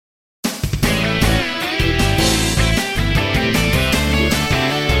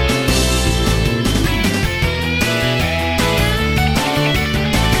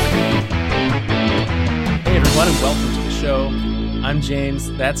I'm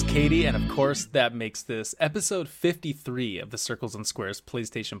James, that's Katie, and of course that makes this episode 53 of the Circles and Squares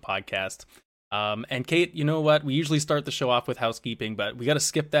PlayStation podcast. And Kate, you know what? We usually start the show off with housekeeping, but we got to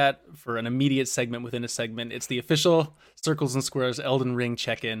skip that for an immediate segment within a segment. It's the official Circles and Squares Elden Ring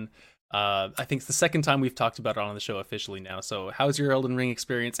check-in. I think it's the second time we've talked about it on the show officially now. So how's your Elden Ring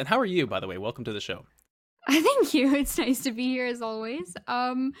experience? And how are you, by the way? Welcome to the show. Thank you. It's nice to be here as always.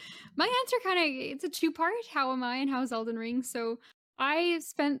 My answer it's a two-part. How am I and how's Elden Ring? So I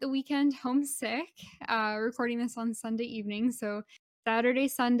spent the weekend homesick, recording this on Sunday evening. So Saturday,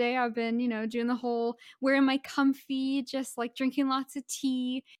 Sunday, I've been, doing the whole wearing my comfy, just like drinking lots of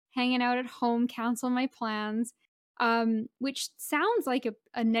tea, hanging out at home, canceling my plans. Which sounds like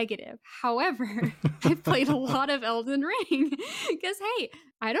a negative. However, I've played a lot of Elden Ring because, hey,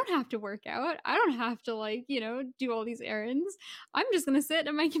 I don't have to work out. I don't have to do all these errands. I'm just going to sit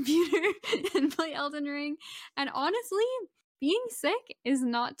at my computer and play Elden Ring. And honestly, being sick is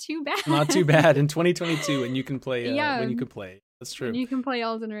not too bad. Not too bad in 2022 when you can play, when you can play. That's true. When you can play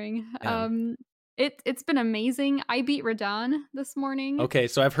Elden Ring. Yeah. It's been amazing. I beat Radahn this morning. Okay,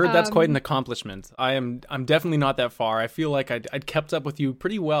 so I've heard that's quite an accomplishment. I'm definitely not that far. I feel like I'd kept up with you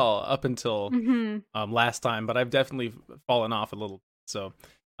pretty well up until last time, but I've definitely fallen off a little. So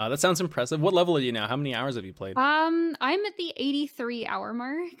that sounds impressive. What level are you now? How many hours have you played? I'm at the 83 hour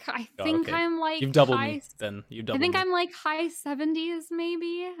mark. I think okay. I'm like you've doubled me. Then you doubled. I think me. I'm like high 70s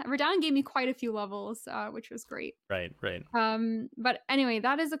maybe. Radahn gave me quite a few levels, which was great. Right. But anyway,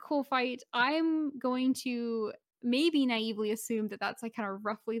 that is a cool fight. I'm going to maybe naively assume that that's like kind of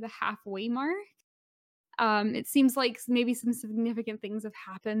roughly the halfway mark. It seems like maybe some significant things have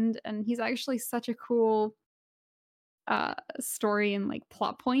happened, and he's actually such a cool story and like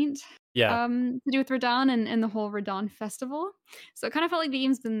plot point to do with Radahn and the whole Radahn festival. So it kind of felt like the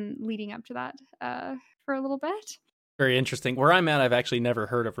game's been leading up to that for a little bit. Very interesting. Where I'm at, I've actually never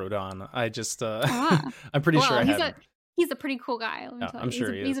heard of Radahn. I just I'm pretty sure I haven't. He's a pretty cool guy. Let me tell you. I'm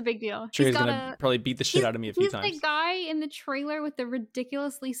sure he's a big deal. Sure, he's gonna probably beat the shit out of me a few times. He's the guy in the trailer with the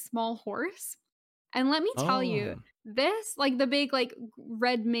ridiculously small horse. And let me tell you, this, like the big, like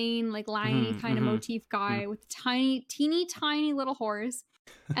red mane, like liony kind of motif guy with teeny tiny little horse.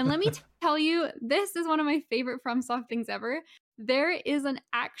 And let me tell you, this is one of my favorite FromSoft things ever. There is an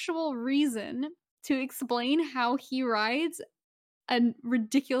actual reason to explain how he rides a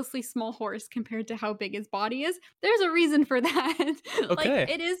ridiculously small horse compared to how big his body is. There's a reason for that. Okay. Like,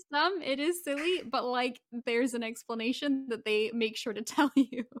 it is silly, but like there's an explanation that they make sure to tell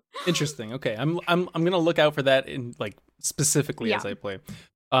you. Interesting. Okay. I'm gonna look out for that in like specifically as I play.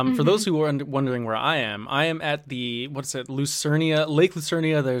 For those who are wondering where I am at the Lake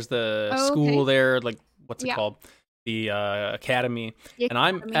Lucernia. There's the school there, like what's it called? The academy. And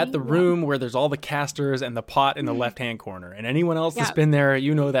I'm at the room where there's all the casters and the pot in the left-hand corner. And anyone else that's been there,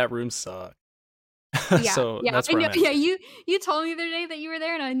 that room sucks. So that's where I'm at. Yeah, you told me the other day that you were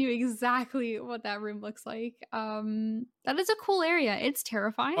there, and I knew exactly what that room looks like. That is a cool area. It's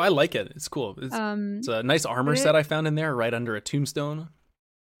terrifying. Oh, I like it. It's cool. It's a nice armor set I found in there, right under a tombstone.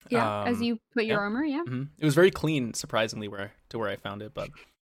 Yeah, as you put your armor. Yeah, it was very clean, surprisingly, where I found it, but.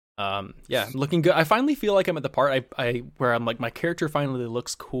 Looking good. I finally feel like I'm at the part where I'm like, my character finally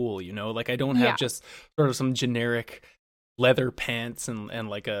looks cool, like I don't have just sort of some generic leather pants and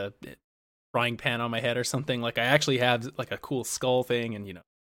like a frying pan on my head or something. Like I actually have like a cool skull thing and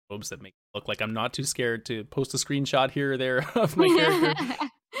robes that make it look like I'm not too scared to post a screenshot here or there of my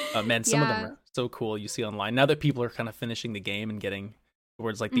character. Man, some of them are so cool. You see online now that people are kind of finishing the game and getting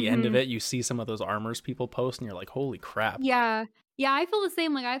towards like the end of it, you see some of those armors people post and you're like, holy crap. Yeah, I feel the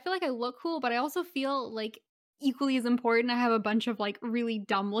same. Like, I feel like I look cool, but I also feel like equally as important, I have a bunch of like really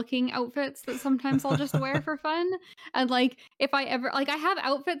dumb looking outfits that sometimes I'll just wear for fun. And like, if I ever, like, I have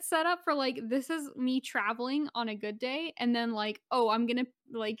outfits set up for like, this is me traveling on a good day. And then like, oh, I'm going to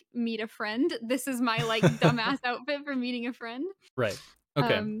like meet a friend. This is my like dumbass outfit for meeting a friend. Right.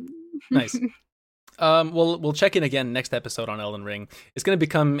 Okay. Nice. We'll check in again next episode on Elden Ring. It's going to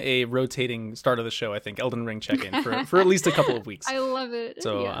become a rotating start of the show, I think. Elden Ring check-in for at least a couple of weeks. I love it.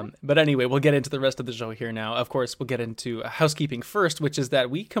 So, but anyway, we'll get into the rest of the show here now. Of course, we'll get into housekeeping first, which is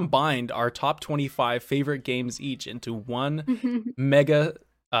that we combined our top 25 favorite games each into one mega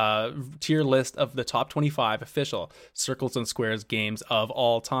tier list of the top 25 official Circles and Squares games of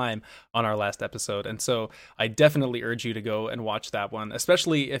all time on our last episode. And so I definitely urge you to go and watch that one,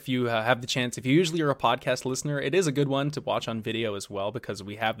 especially if you have the chance. If you usually are a podcast listener, it is a good one to watch on video as well, because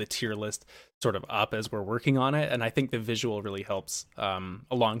we have the tier list sort of up as we're working on it. And I think the visual really helps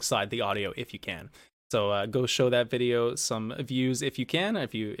alongside the audio if you can. So go show that video some views if you can,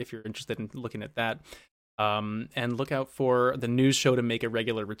 if you're interested in looking at that. And look out for the news show to make a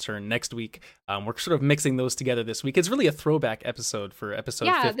regular return next week. We're sort of mixing those together this week. It's really a throwback episode for episode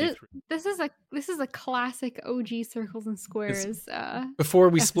Yeah, 53. this is a classic OG Circles and Squares Before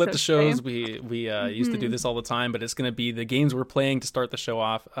we split the episode today. shows, we used to do this all the time, but it's going to be the games we're playing to start the show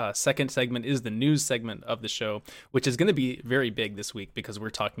off. Second segment is the news segment of the show, which is going to be very big this week because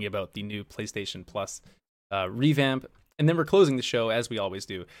we're talking about the new PlayStation Plus revamp. And then we're closing the show, as we always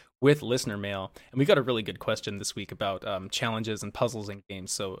do, with listener mail. And we got a really good question this week about challenges and puzzles in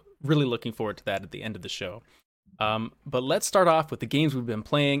games. So really looking forward to that at the end of the show. But let's start off with the games we've been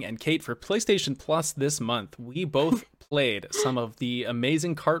playing. And Kate, for PlayStation Plus this month, we both played some of the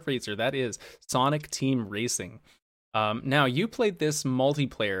amazing kart racer that is Sonic Team Racing. Now, you played this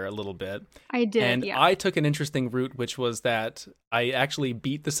multiplayer a little bit. I did, and yeah. I took an interesting route, which was that I actually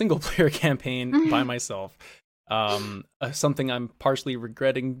beat the single player campaign by myself. Something I'm partially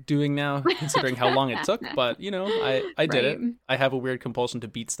regretting doing now, considering how long it took. But, you know, I did it. I have a weird compulsion to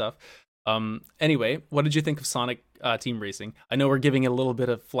beat stuff. Anyway, what did you think of Sonic Team Racing? I know we're giving it a little bit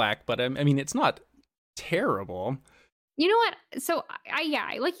of flack, but I mean, it's not terrible. You know what? So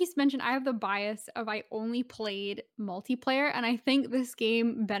I like you mentioned, I have the bias of I only played multiplayer, and I think this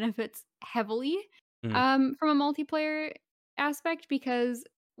game benefits heavily from a multiplayer aspect, because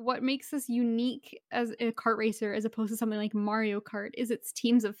what makes this unique as a kart racer as opposed to something like Mario Kart is it's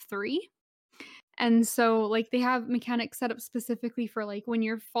teams of 3. And so like they have mechanics set up specifically for like when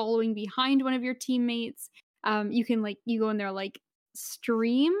you're following behind one of your teammates, you can like you go in there like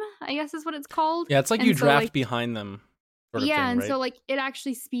stream, I guess is what it's called. Yeah, it's like and you so, draft like, behind them. Sort of yeah, thing, and right? so like it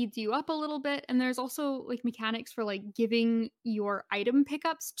actually speeds you up a little bit, and there's also like mechanics for like giving your item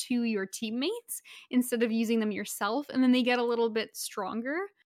pickups to your teammates instead of using them yourself, and then they get a little bit stronger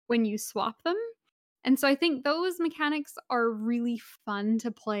when you swap them. And so I think those mechanics are really fun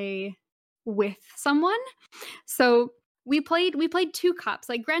to play with someone. So we played 2 cups.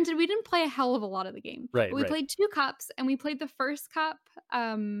 Like granted, we didn't play a hell of a lot of the game. Right, But we right. played 2 cups, and we played the first cup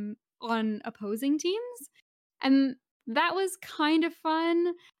on opposing teams. And that was kind of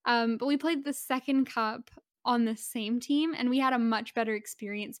fun. But we played the second cup on the same team, and we had a much better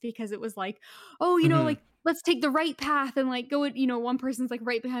experience because it was like, oh, you know, like let's take the right path and like go, you know, one person's like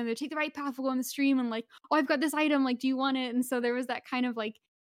right behind there, take the right path, we'll go on the stream, and like, oh, I've got this item, like, do you want it? And so there was that kind of like,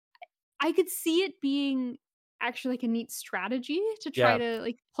 I could see it being actually like a neat strategy to try to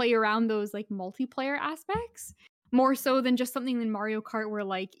like play around those like multiplayer aspects more so than just something in Mario Kart where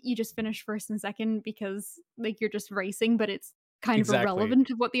like you just finish first and second because like you're just racing, but it's kind of irrelevant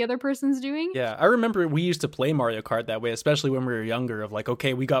to what the other person's doing. Yeah, I remember we used to play Mario Kart that way, especially when we were younger, of like,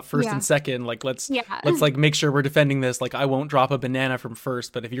 okay, we got first and second, like let's like make sure we're defending this. Like I won't drop a banana from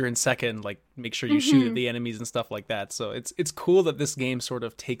first, but if you're in second, like make sure you shoot at the enemies and stuff like that. So it's cool that this game sort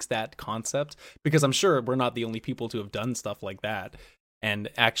of takes that concept, because I'm sure we're not the only people to have done stuff like that and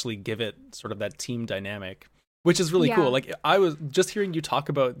actually give it sort of that team dynamic, which is really cool. Like I was just hearing you talk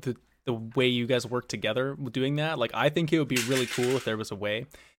about the way you guys work together doing that. Like I think it would be really cool if there was a way,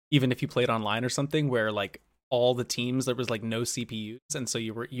 even if you played online or something, where like all the teams, there was like no CPUs, and so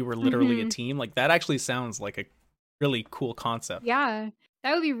you were literally a team. Like that actually sounds like a really cool concept. Yeah,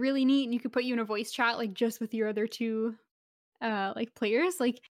 that would be really neat, and you could put you in a voice chat like just with your other 2 like players.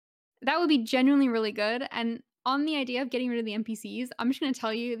 Like that would be genuinely really good. And on the idea of getting rid of the NPCs, I'm just gonna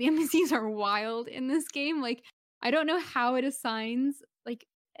tell you the NPCs are wild in this game. Like I don't know how it assigns like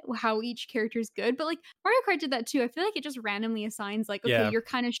how each character is good, but like Mario Kart did that too. I feel like it just randomly assigns like, okay, you're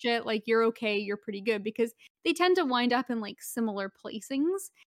kind of shit, like you're okay, you're pretty good, because they tend to wind up in like similar placings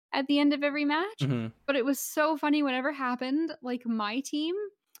at the end of every match. But it was so funny whatever happened, like my team,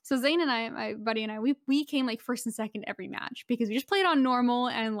 so Zane and I, my buddy and I, we came like first and second every match because we just played on normal,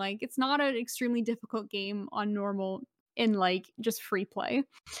 and like it's not an extremely difficult game on normal in like just free play.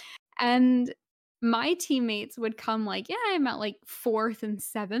 And my teammates would come like, yeah, I'm at like 4th and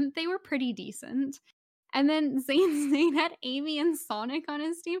 7th. They were pretty decent. And then Zane had Amy and Sonic on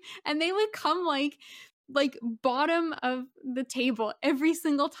his team, and they would come like bottom of the table every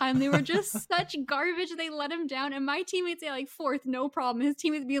single time. They were just such garbage. They let him down. And my teammates say like 4th, no problem. His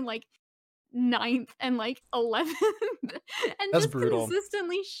teammates being like 9th and like 11th and that's just brutal.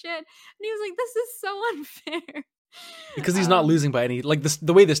 Consistently shit. And he was like, this is so unfair. Because he's not losing by any, like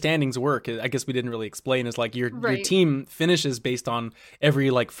the way the standings work, I guess we didn't really explain, is like your team finishes based on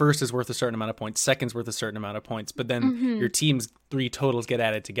every like first is worth a certain amount of points, second's worth a certain amount of points, but then your team's 3 totals get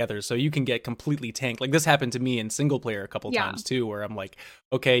added together, so you can get completely tanked. Like this happened to me in single player a couple times too, where I'm like,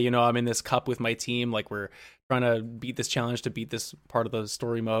 okay, you know, I'm in this cup with my team, like we're trying to beat this challenge to beat this part of the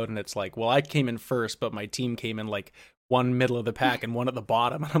story mode, and it's like, well, I came in first, but my team came in like one middle of the pack and one at the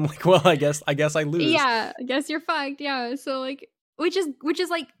bottom. And I'm like, well, I guess I lose. Yeah, I guess you're fucked. Yeah. So like which is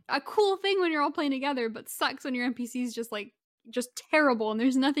like a cool thing when you're all playing together, but sucks when your NPCs just terrible and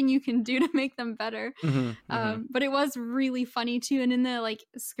there's nothing you can do to make them better. But it was really funny too. And in the like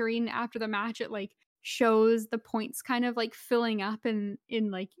screen after the match, it like shows the points kind of like filling up in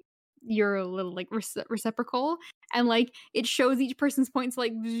like your little like reciprocal, and like it shows each person's points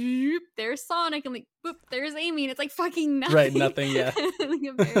like zoop, there's Sonic, and like boop, there's Amy, and it's like fucking nothing. Right, nothing, yeah. Like,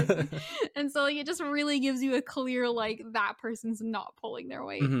 embarrassing. And so like it just really gives you a clear like that person's not pulling their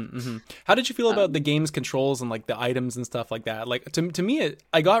weight. How did you feel about the game's controls and like the items and stuff like that? Like to me,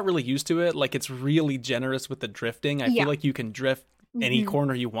 I got really used to it. Like it's really generous with the drifting. I feel like you can drift any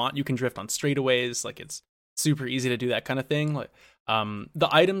corner you want. You can drift on straightaways. Like it's super easy to do that kind of thing. Like the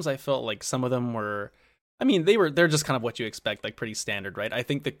items, I felt like some of them were, I mean, they're just kind of what you expect, like pretty standard, right? I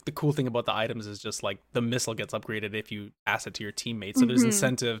think the cool thing about the items is just like the missile gets upgraded if you pass it to your teammates. So there's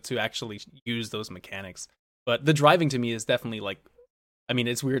incentive to actually use those mechanics. But the driving to me is definitely like, I mean,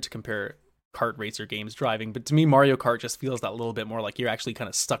 it's weird to compare kart racer games driving, but to me, Mario Kart just feels that little bit more like you're actually kind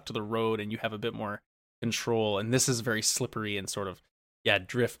of stuck to the road and you have a bit more control. And this is very slippery and sort of,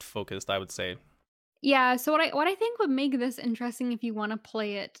 drift focused, I would say. Yeah, so what I think would make this interesting if you want to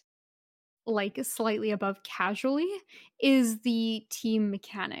play it like slightly above casually is the team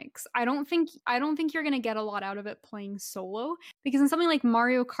mechanics. I don't think you're going to get a lot out of it playing solo, because in something like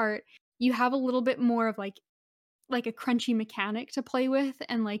Mario Kart, you have a little bit more of like a crunchy mechanic to play with,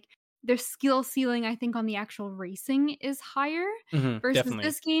 and like their skill ceiling I think on the actual racing is higher versus definitely.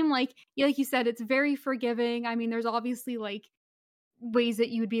 This game, like you said, it's very forgiving. I mean, there's obviously like ways that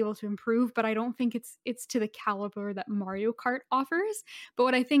you would be able to improve, but I don't think it's to the caliber that Mario Kart offers. But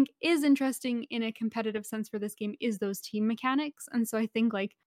what I think is interesting in a competitive sense for this game is those team mechanics. And so I think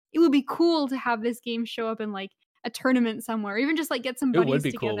like it would be cool to have this game show up in like a tournament somewhere, or even just like get some buddies it would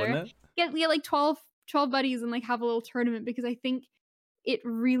be together. Cool, wouldn't it? Get like 12 buddies and like have a little tournament, because I think it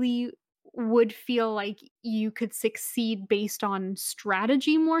really would feel like you could succeed based on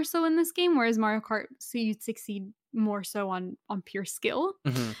strategy more so in this game, whereas Mario Kart, so you'd succeed more so on pure skill.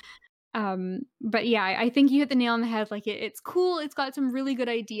 But yeah, I think you hit the nail on the head. Like it's cool, it's got some really good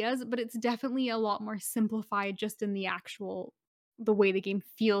ideas, but it's definitely a lot more simplified just in the way the game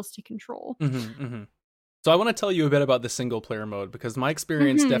feels to control. So I want to tell you a bit about the single player mode, because my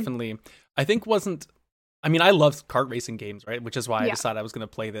experience definitely, I think wasn't, I mean, I love kart racing games, right? Which is why I decided I was going to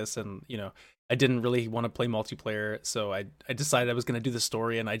play this. And, I didn't really want to play multiplayer. So I decided I was going to do the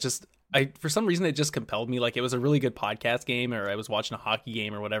story. And for some reason, it just compelled me. Like it was a really good podcast game, or I was watching a hockey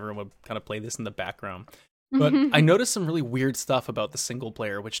game or whatever, and would kind of play this in the background. But I noticed some really weird stuff about the single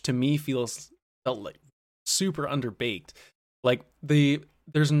player, which to me felt like super underbaked. Like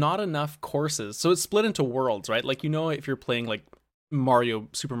there's not enough courses. So it's split into worlds, right? Like, if you're playing like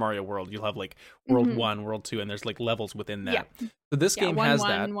Super Mario World, you'll have like World 1, World 2, and there's like levels within that. So this game has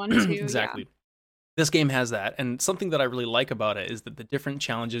that. 1, 2, exactly. This game has that. And something that I really like about it is that the different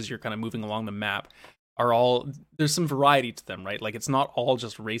challenges you're kind of moving along the map are there's some variety to them, right? Like it's not all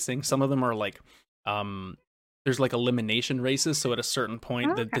just racing. Some of them are like, there's like elimination races. So at a certain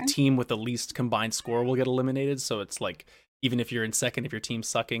point, the team with the least combined score will get eliminated. So it's like, even if you're in second, if your team's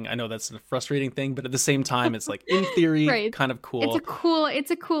sucking, I know that's a frustrating thing, but at the same time, it's like in theory kind of cool.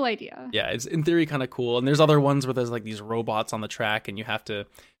 It's a cool idea. Yeah, it's in theory kind of cool. And there's other ones where there's like these robots on the track, and you have to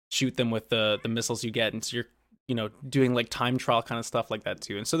shoot them with the missiles you get, and so you're doing like time trial kind of stuff like that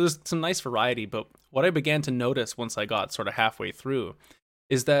too. And so there's some nice variety. But what I began to notice once I got sort of halfway through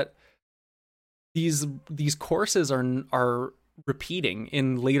is that these courses are repeating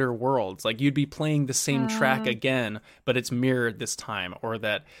in later worlds. Like you'd be playing the same track again, but it's mirrored this time, or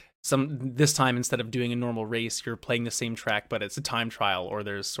that this time instead of doing a normal race, you're playing the same track, but it's a time trial, or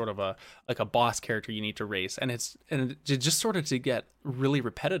there's sort of a boss character you need to race, and it just sort of to get really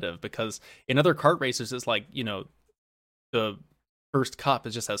repetitive, because in other kart races it's like the first cup,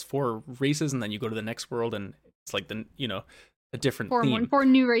 it just has 4 races, and then you go to the next world and it's like a different theme. 4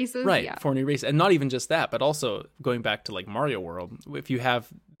 new races. Right, yeah. 4 new races. And not even just that, but also going back to like Mario World, if you have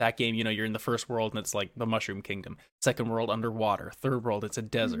that game, you're in the first world and it's like the Mushroom Kingdom, second world underwater, third world it's a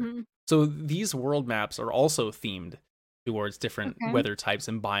desert. So these world maps are also themed towards different weather types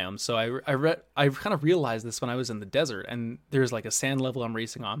and biomes. So I kind of realized this when I was in the desert, and there's like a sand level I'm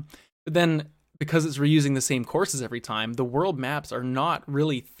racing on. But then because it's reusing the same courses every time, the world maps are not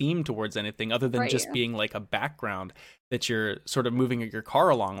really themed towards anything other than just being like a background that you're sort of moving your car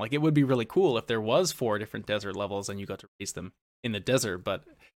along. Like it would be really cool if there was 4 different desert levels and you got to race them in the desert, but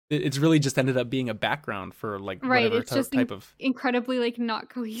it's really just ended up being a background for like Right, whatever it's just type of. incredibly like not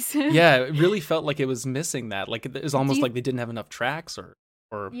cohesive. Yeah, it really felt like it was missing that. Like it was Do almost you like they didn't have enough tracks or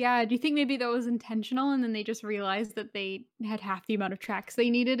Yeah, do you think maybe that was intentional and then they just realized that they had half the amount of tracks they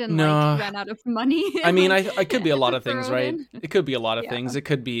needed and, like, no. ran out of money I mean, like, I could be a lot to of things, throw it right? in? It could be a lot of Yeah. things. It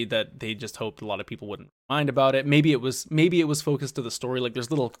could be that they just hoped a lot of people wouldn't mind about it. Maybe it was focused to the story. Like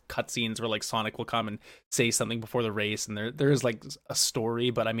there's little cutscenes where like Sonic will come and say something before the race, and there is like a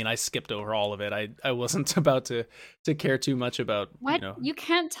story. But I mean, I skipped over all of it. I wasn't about to care too much about What? You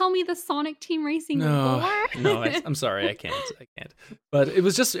can't tell me the Sonic Team Racing No, lore? no, I'm sorry, I can't. But it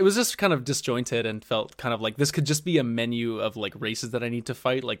was just kind of disjointed and felt kind of like this could just be a menu of like races that I need to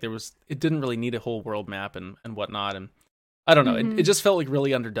fight. Like it didn't really need a whole world map and whatnot. And I don't know, it just felt like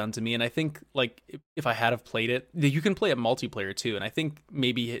really underdone to me. And I think like if I had have played it, you can play it multiplayer too. And I think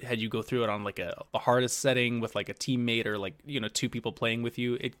maybe had you go through it on like the hardest setting with like a teammate or like two people playing with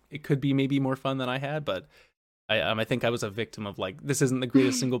you, it could be maybe more fun than I had, but. I think I was a victim of like this isn't the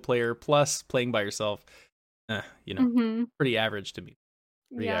greatest single player plus playing by yourself, pretty average to me.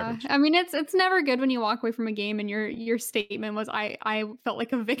 Pretty average. I mean it's never good when you walk away from a game and your statement was I felt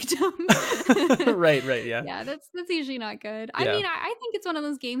like a victim. right, yeah. Yeah, that's usually not good. I Yeah. mean, I think it's one of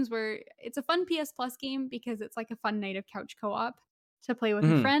those games where it's a fun PS Plus game because it's like a fun night of couch co-op to play with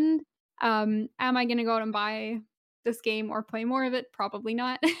a friend. Am I gonna go out and buy this game or play more of it? Probably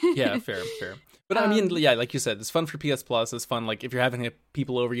not. Yeah, fair. But I mean, yeah, like you said, it's fun for PS Plus. It's fun, like if you're having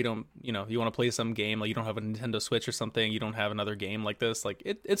people over, you want to play some game, like you don't have a Nintendo Switch or something, you don't have another game like this, like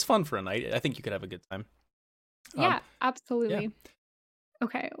it's fun for a night. I think you could have a good time. Yeah, absolutely. Yeah.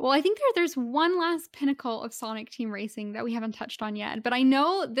 Okay, well, I think there's one last pinnacle of Sonic Team Racing that we haven't touched on yet, but I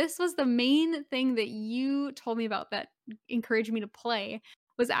know this was the main thing that you told me about that encouraged me to play,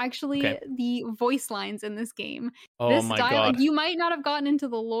 was actually the voice lines in this game. Oh my god. You might not have gotten into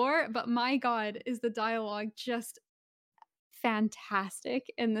the lore, but my god, is the dialogue just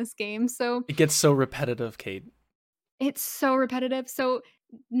fantastic in this game. So it gets so repetitive, Kate. It's so repetitive. So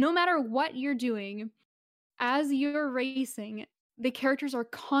no matter what you're doing, as you're racing, the characters are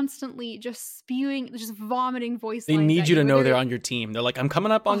constantly just vomiting voice They lines. need you to know they're on your team. They're like, I'm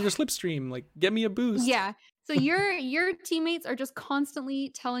coming up on your slipstream. Like, get me a boost. Yeah. So your teammates are just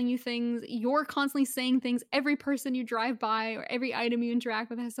constantly telling you things. You're constantly saying things. Every person you drive by or every item you interact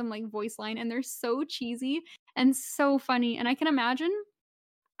with has some like voice line, and they're so cheesy and so funny. And I can imagine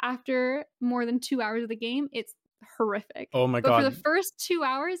after more than 2 hours of the game, it's horrific. Oh my But god. for the first 2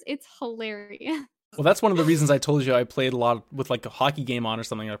 hours, it's hilarious. Well, that's one of the reasons I told you I played a lot with like a hockey game on or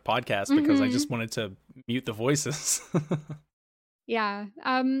something on a podcast because I just wanted to mute the voices. Yeah.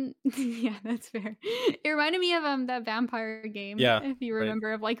 Yeah, that's fair. It reminded me of that vampire game. Yeah, If you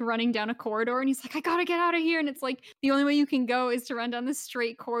remember, of like running down a corridor and he's like, I gotta get out of here. And it's like the only way you can go is to run down this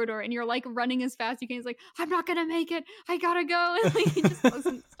straight corridor and you're like running as fast as you can. He's like, I'm not gonna make it. I gotta go. And like he just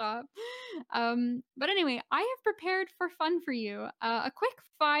doesn't stop. But anyway, I have prepared for fun for you. A quick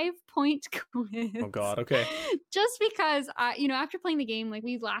 5-point quiz. Oh god, okay. Just because after playing the game, like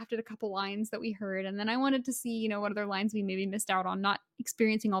we laughed at a couple lines that we heard, and then I wanted to see, what other lines we maybe missed out on, not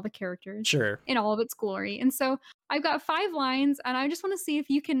experiencing all the characters in all of its glory. And so I've got 5 lines, and I just want to see if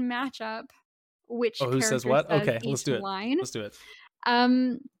you can match up which who character says what? says Okay, each let's do it. line. Let's do it.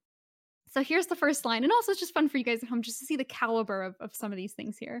 So here's the first line, and also it's just fun for you guys at home just to see the caliber of some of these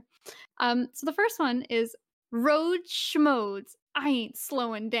things here. So the first one is road schmodes. I ain't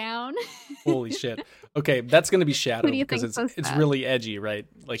slowing down. Holy shit. Okay, that's gonna be Shadow Who do you because think it's really edgy, right?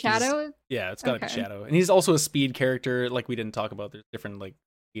 Like Shadow? Yeah, it's gotta be Shadow. And he's also a speed character, like we didn't talk about. There's different like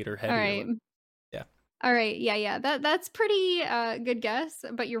speed or heavy. All right. Yeah. All right. Yeah. That's pretty good guess,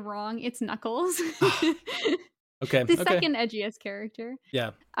 but you're wrong. It's Knuckles. Okay. The second edgiest character.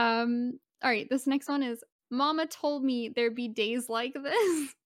 Yeah. All right. This next one is Mama told me there'd be days like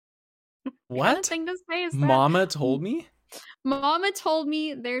this. What? Thing to say is Mama told me? Mama told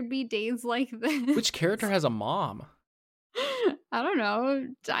me there'd be days like this. Which character has a mom? I don't know.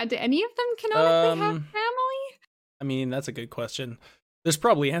 Do any of them canonically have family? I mean, that's a good question. There's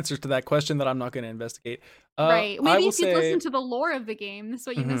probably answers to that question that I'm not going to investigate. Right. Maybe if you listen to the lore of the game, that's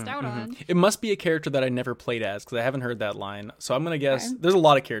what you missed out on. It must be a character that I never played as because I haven't heard that line. So I'm going to guess. There's a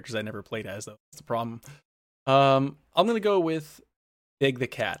lot of characters I never played as, though. That's the problem. I'm going to go with Big the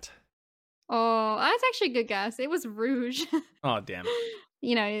Cat. Oh, that's actually a good guess. It was Rouge. Oh, damn.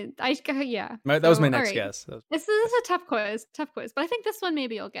 Yeah. That was my next guess. This is a tough quiz. But I think this one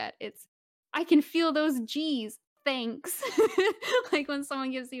maybe you'll get. It's, I can feel those G's. Thanks. Like when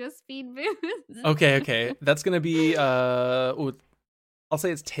someone gives you a speed boost. Okay. That's going to be, I'll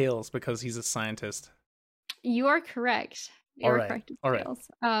say it's Tails because he's a scientist. You are correct. You are correct, it's All right. tails.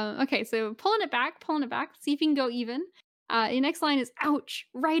 Okay, so pulling it back, see if you can go even. Your next line is, "Ouch,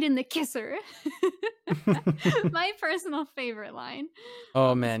 right in the kisser." My personal favorite line,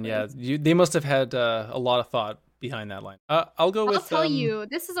 Oh man, honestly. yeah. They must have had a lot of thought behind that line. I'll go I'll with tell you,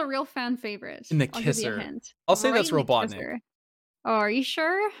 this is a real fan favorite. in the I'll give you a kisser. hint. I'll say Right that's in the Robotnik. kisser. Oh, are you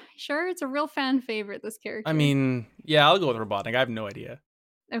sure? Sure? It's a real fan favorite, this I character. mean, yeah, I'll go with Robotnik. I have no idea.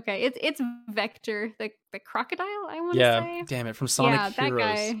 Okay, it's Vector, the crocodile, I wanna Yeah, say. damn it, from Sonic Yeah,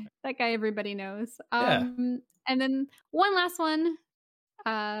 Heroes. that guy everybody knows. Yeah. And then one last one,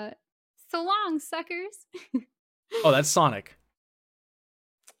 uh, "So long, suckers." Oh, that's Sonic.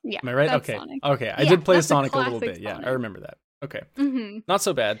 Yeah, Am I right? that's Okay. Sonic. Okay. I Yeah, did play that's a Sonic a little classic bit. Yeah, I Sonic. remember that. Okay. Mhm. Not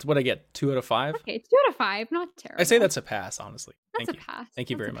so bad. What I get? 2 out of 5? Okay, 2 out of 5, not I say terrible. that's a pass, honestly. That's Thank a you. pass, Thank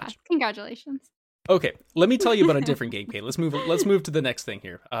you that's very a pass. much. Congratulations. Okay, let me tell you about a different gameplay. Let's move to the next thing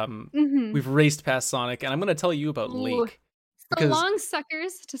here. Mhm. We've raced past Sonic, and I'm going to tell you about Ooh. Lake So because long,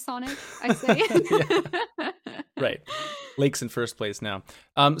 suckers, to Sonic, I say. yeah, right. Lake's in first place now.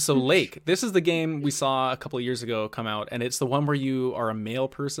 So Lake, this is the game we saw a couple of years ago come out, and it's the one where you are a mail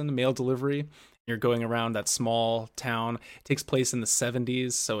person, mail delivery. You're going around that small town. It takes place in the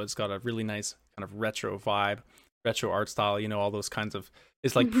 70s, so it's got a really nice kind of retro vibe, retro art style. You know, all those kinds of.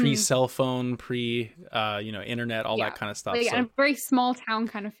 It's like pre Mhm. cell phone, pre internet, all that Yeah. kind of stuff. Like, So a very small town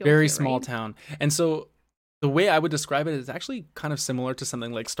kind of feel to very it, small right? town. And so the way I would describe it is actually kind of similar to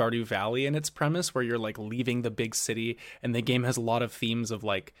something like Stardew Valley in its premise, where you're like leaving the big city, and the game has a lot of themes of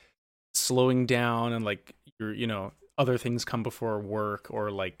like slowing down and like other things come before work, or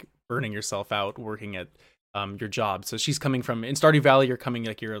like burning yourself out working at your job. So she's coming from in Stardew Valley, you're coming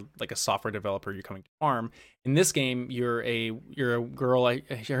like you're like a software developer, you're coming to farm. In this game, you're a girl.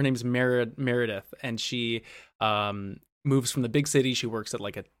 Her name's Meredith, and she moves from the big city. She works at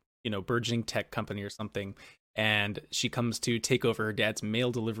like a burgeoning tech company or something, and she comes to take over her dad's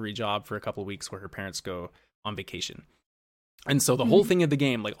mail delivery job for a couple of weeks where her parents go on vacation. And so the whole Mhm. thing of the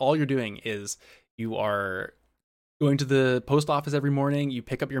game, like all you're doing is you are going to the post office every morning, you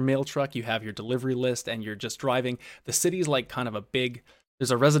pick up your mail truck, you have your delivery list, and you're just driving. The city's like kind of a big,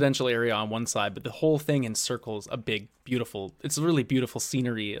 there's a residential area on one side, but the whole thing encircles a big, beautiful, it's a really beautiful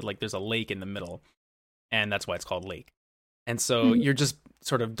scenery. Like there's a lake in the middle, and that's why it's called Lake. And so Mhm. you're just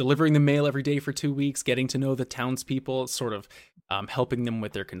sort of delivering the mail every day for 2 weeks, getting to know the townspeople, sort of helping them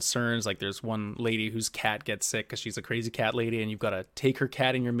with their concerns. Like there's one lady whose cat gets sick because she's a crazy cat lady, and you've got to take her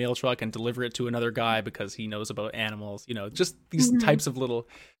cat in your mail truck and deliver it to another guy because he knows about animals. Just these Mhm. types of little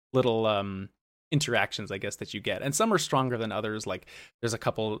interactions, I guess, that you get. And some are stronger than others. Like there's a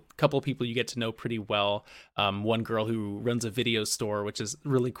couple people you get to know pretty well. One girl who runs a video store, which is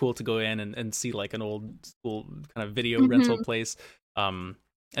really cool to go in and see like an old school kind of video rental Mhm. place.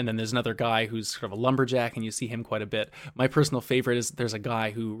 And then there's another guy who's sort of a lumberjack, and you see him quite a bit. My personal favorite is there's a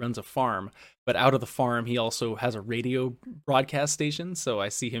guy who runs a farm, but out of the farm, he also has a radio broadcast station. So I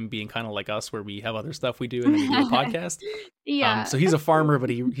see him being kind of like us, where we have other stuff we do, and then we do a podcast. Yeah, So he's a that's farmer, cool. but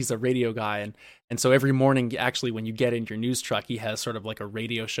he's a radio guy, and so every morning, actually, when you get in your news truck, he has sort of like a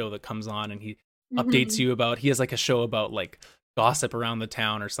radio show that comes on, and he updates Mhm. you about. He has like a show about like gossip around the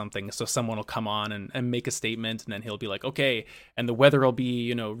town or something. So someone will come on and make a statement, and then he'll be like, okay, and the weather will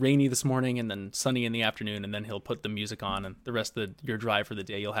be rainy this morning and then sunny in the afternoon, and then he'll put the music on, and the rest of your drive for the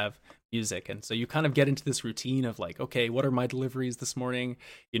day you'll have music. And so you kind of get into this routine of like, okay, what are my deliveries this morning?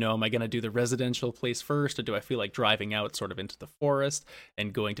 Am I going to do the residential place first, or do I feel like driving out sort of into the forest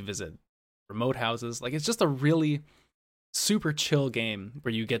and going to visit remote houses? Like it's just a really super chill game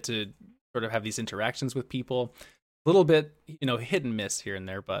where you get to sort of have these interactions with people. A little bit, hit and miss here and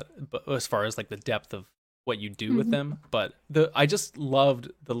there, but as far as like the depth of what you do with Mhm. them. But I just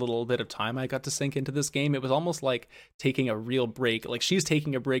loved the little bit of time I got to sink into this game. It was almost like taking a real break. Like she's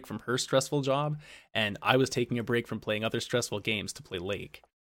taking a break from her stressful job, and I was taking a break from playing other stressful games to play Lake.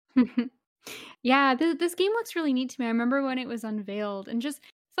 Yeah, this game looks really neat to me. I remember when it was unveiled, and just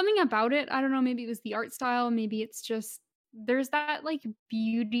something about it, I don't know, maybe it was the art style, maybe it's just there's that, like,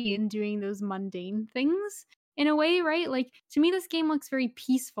 beauty in doing those mundane things in a way, right? Like, to me, this game looks very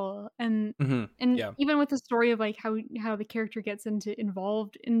peaceful, and Yeah. even with the story of, like, how the character gets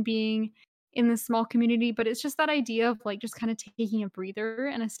involved in being in this small community, but it's just that idea of, like, just kinda taking a breather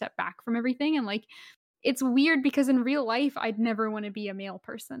and a step back from everything, and, like, it's weird because in real life, I'd never wanna be a mail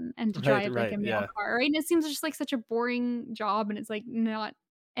person and to Right. drive, like, Right. a mail Yeah. car, right? And it seems just like such a boring job, and it's, like, not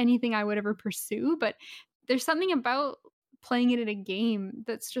anything I would ever pursue, but there's something about playing it in a game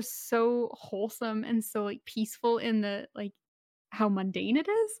that's just so wholesome and so, like, peaceful in the like, how mundane it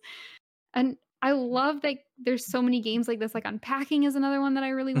is, and I love that there's so many games like this, like, Unpacking is another one that I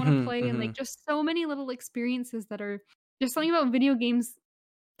really wanna Hmm. play, and, Hmm. like, just so many little experiences that are There's something about video games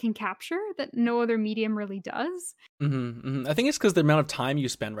can capture that no other medium really does. I think it's because the amount of time you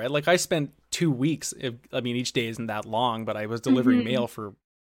spend, right? Like I spent 2 weeks. I mean, each day isn't that long, but I was delivering Mhm. mail for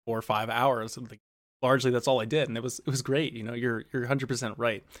 4 or 5 hours. And, like, largely, that's all I did, and it was great. You're 100%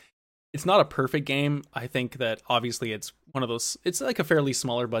 right. It's not a perfect game. I think that obviously it's one of those. It's like a fairly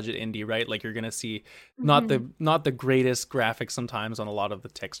smaller budget indie, right? Like you're gonna see Mhm. not the greatest graphics sometimes on a lot of the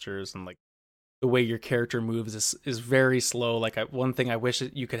textures, and like the way your character moves is very slow. Like one thing I wish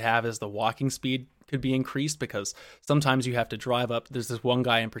that you could have is the walking speed could be increased, because sometimes you have to drive up. There's this one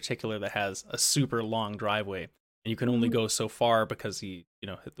guy in particular that has a super long driveway, and you can only Mhm. go so far because the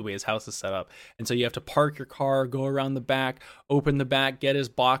way his house is set up. And so you have to park your car, go around the back, open the back, get his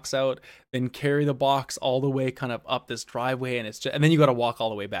box out, then carry the box all the way kind of up this driveway, and and then you got to walk all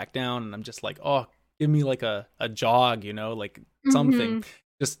the way back down. And I'm just like, oh, give me like a jog, like something. Mhm.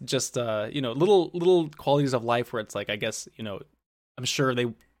 Just little qualities of life where it's like, I guess, I'm sure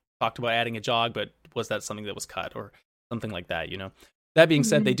they talked about adding a jog, but was that something that was cut or something like that? That being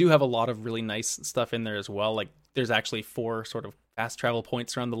said, they Mhm. do have a lot of really nice stuff in there as well. Like there's actually 4 sort of fast travel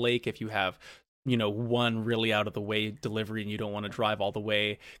points around the lake if you have one really out of the way delivery and you don't want to drive all the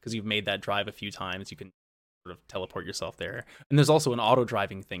way because you've made that drive a few times. You can sort of teleport yourself there. And there's also an auto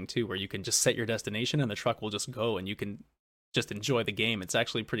driving thing too, where you can just set your destination and the truck will just go and you can just enjoy the game. It's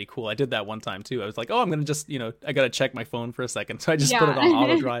actually pretty cool. I did that one time too. I was like, oh, I'm gonna just, I gotta check my phone for a second, so I just put Yeah. it on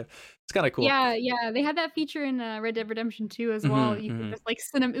auto drive. It's kind of cool. Yeah, yeah, they had that feature in, Red Dead Redemption 2 as well. Hmm You could hmm just, like,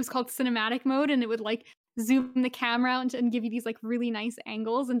 it was called cinematic mode, and it would, like, zoom the camera out and give you these, like, really nice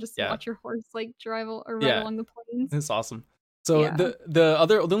angles and just Yeah, watch your horse, like, drive al or ride yeah. along the plains. It's awesome. So Yeah.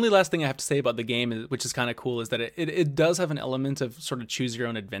 the only last thing I have to say about the game, which is kind of cool, is that it does have an element of sort of choose your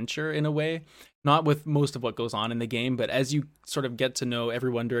own adventure in a way. Not with most of what goes on in the game, but as you sort of get to know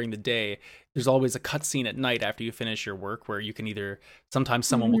everyone during the day, there's always a cutscene at night after you finish your work where you can either sometimes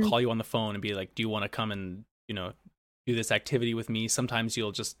someone will Mhm. call you on the phone and be like, "Do you want to come and do this activity with me?" Sometimes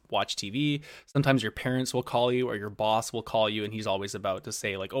you'll just watch TV. Sometimes your parents will call you or your boss will call you, and he's always about to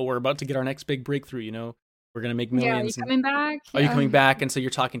say like, "Oh, we're about to get our next big breakthrough. We're gonna make Yeah, you millions, and coming back? are you Yeah. coming back?" And so you're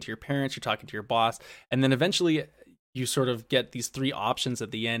talking to your parents, you're talking to your boss, and then eventually you sort of get these 3 options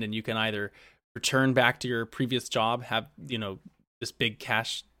at the end, and you can either return back to your previous job, have this big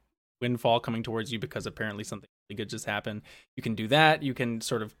cash windfall coming towards you because apparently something really good just happened. You can do that. You can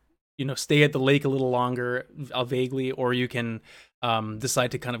sort of stay at the lake a little longer, vaguely, or you can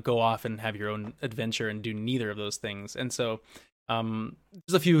decide to kind of go off and have your own adventure and do neither of those things. And so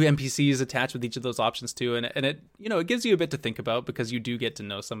there's a few NPCs attached with each of those options too, and it gives you a bit to think about because you do get to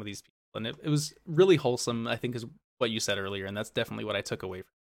know some of these people, and it was really wholesome, I think, is what you said earlier, and that's definitely what I took away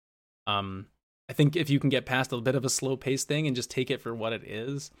from. I think if you can get past a bit of a slow pace thing and just take it for what it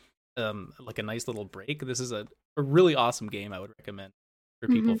is, like a nice little break, this is a really awesome game. I would recommend for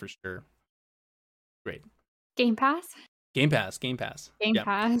people Mhm. for sure. Great. Game Pass? Game Pass. Game Yeah.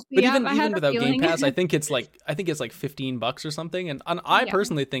 Pass. But Yep, even I had even a without Game feeling. Pass, I think it's like $15 or something, and I Yeah,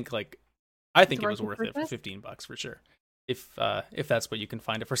 personally think like I it's think it worth was the worth it for purchase. $15 for sure. If that's what you can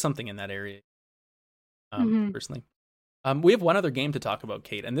find it for, something in that area. Mhm. Personally. We have one other game to talk about,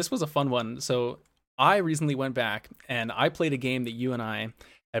 Kate, and this was a fun one. So I recently went back and I played a game that you and I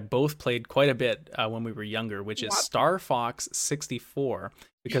had both played quite a bit when we were younger, which is What? Star Fox 64,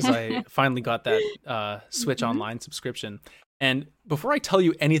 because I finally got that Switch Mhm. Online subscription. And before I tell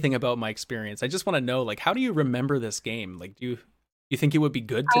you anything about my experience, I just want to know, like, how do you remember this game? Like, do you think it would be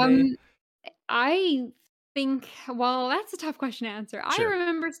good today? Um I think well, that's a tough question to answer. I Sure.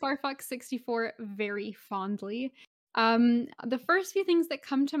 remember Star Fox 64 very fondly. The first few things that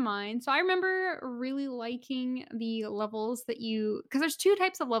come to mind, so I remember really liking the levels that because there's 2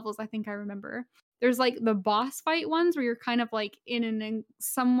 types of levels I think I remember. There's, like, the boss fight ones where you're kind of, like, in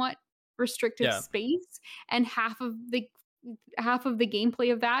somewhat restricted Yeah. space, and half of the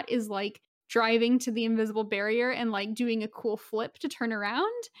gameplay of that is, like, driving to the invisible barrier and, like, doing a cool flip to turn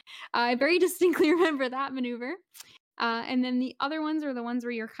around. I very distinctly remember that maneuver. And then the other ones are the ones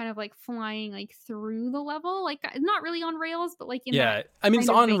where you're kind of, like, flying, like, through the level, like, not really on rails, but, like, in that Yeah. I mean, it's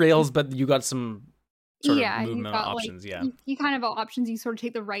kind of on vein. rails, but you got some sort of Yeah, you've movement got, like options. Yeah. you kind of have options, you sort of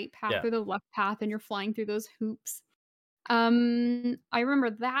take the right path Yeah. or the left path, and you're flying through those hoops. I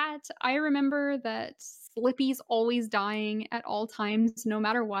remember that. I remember that Slippy's always dying at all times, no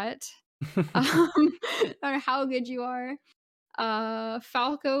matter what, um, no matter how good you are.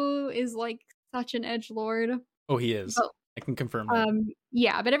 Falco is, like, such an edgelord, Oh, he is. but, I can confirm that.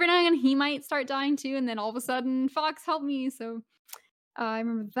 yeah, but every now and again, he might start dying too, and then all of a sudden, "Fox, help me," so, I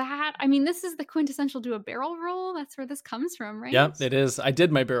remember that. I mean, this is the quintessential do a barrel roll, that's where this comes from, Yeah, right? it is. I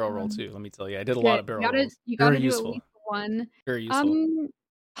did my barrel roll Um, too, let me tell you. I did a lot Good. of You barrel gotta rolls. you Very gotta do at useful. least one. Very useful. Um,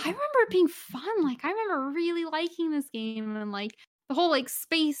 I remember it being fun, like, I remember really liking this game and, like, the whole, like,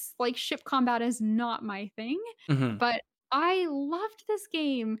 space, like, ship combat is not my thing, Hmm. but I loved this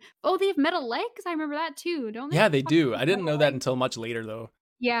game. Oh, they have metal legs? I remember that too, don't they? Yeah, they Fucking do. I didn't metal know that legs. until much later, though.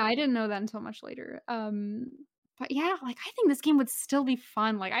 Yeah, I didn't know that until much later. But yeah, like, I think this game would still be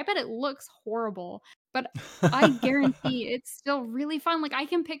fun. Like, I bet it looks horrible, but I guarantee it's still really fun. Like, I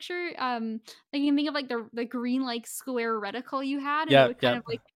can picture, like, you can think of, like, the green, like, square reticle you had, and it Yeah, would kind yeah, of,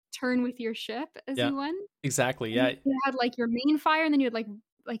 like, turn with your ship as yeah. you went. Exactly. And Yeah, you had, like, your main fire, and then you had,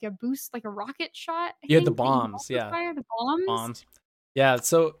 like, a boost, like a rocket shot, I you had the think, that you could bombs. also Yeah, fire, the bombs. bombs. Yeah.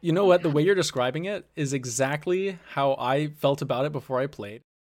 So you know Oh, what? The yeah. way you're describing it is exactly how I felt about it before I played.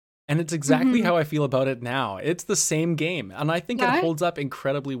 And it's exactly Mhm. how I feel about it now. It's the same game, and I think it Yeah? holds up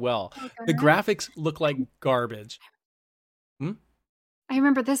incredibly well. Oh The gosh. graphics look like garbage. Hmm? I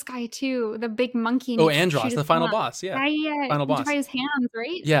remember this guy too, the big monkey, and Oh, you shoot Andros, his the final hand. boss. Yeah, Yeah, yeah, final you try boss. his hands,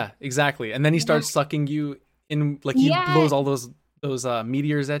 right? Yeah, exactly. And then he Yeah. starts sucking you in, like he Yeah, blows all those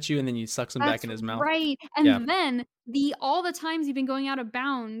meteors at you, and then you sucks them back that's in his mouth. right, Yeah. and then all the times you've been going out of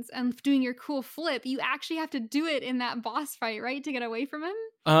bounds and doing your cool flip, you actually have to do it in that boss fight, right, to get away from him?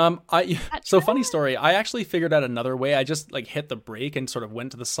 I That so true? funny story. I actually figured out another way. I just like hit the brake and sort of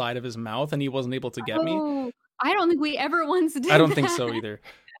went to the side of his mouth, and he wasn't able to get me. Oh, I don't think we ever once I did don't think that. so either.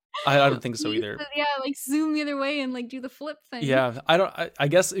 I don't think We so used either. to, yeah, like, zoom the other way and, like, do the flip thing. Yeah, I don't. I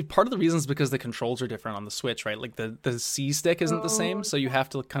guess part of the reason is because the controls are different on the Switch, right? Like the C stick isn't the same, Oh, so you have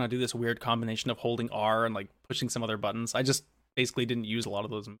to kind of do this weird combination of holding R and like pushing some other buttons. I just basically didn't use a lot of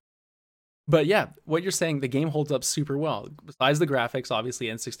those. But yeah, what you're saying, the game holds up super well. Besides the graphics, obviously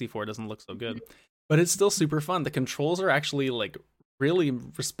N64 doesn't look so good, but it's still super fun. The controls are actually like really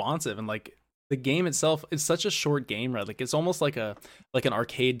responsive, and like the game itself, it's such a short game, right? Like it's almost like an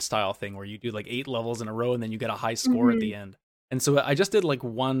arcade style thing where you do like 8 levels in a row and then you get a high score at mhm. the end. And so I just did like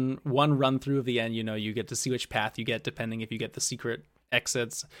one run through of the end. You know, you get to see which path you get depending if you get the secret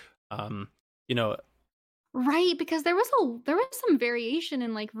exits. Um, you know, Right, because there was some variation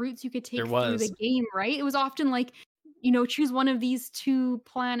in, like, routes you could there take through the was. game, right? It was often like, choose one of these 2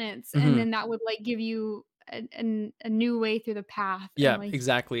 planets, and Mhm. then that would, like, give you a new way through the path, and, Yeah, like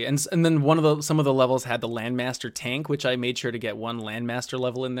exactly. And then some of the levels had the landmaster tank, which I made sure to get one landmaster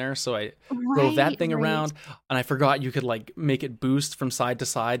level in there. So I drove that right, thing right. around, and I forgot you could like make it boost from side to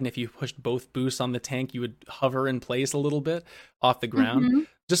side, and if you pushed both boosts on the tank, you would hover in place a little bit off the ground. Mhm.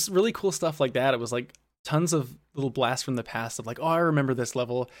 Just really cool stuff like that. It was like tons of little blasts from the past of like, oh, I remember this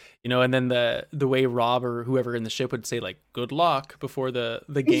level, and then the way Rob or whoever in the ship would say like good luck before the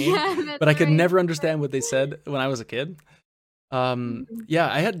game, Yeah, but that's I could right, never that's understand what they said when I was a kid. right. Mhm.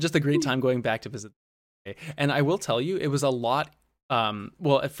 Yeah, I had just a great time going back to visit. And I will tell you, it was a lot.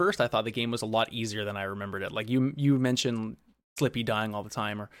 Well, at first I thought the game was a lot easier than I remembered it. Like you mentioned Slippy dying all the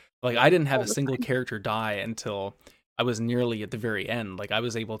time, or like I didn't have All a the single time. character die until I was nearly at the very end. Like I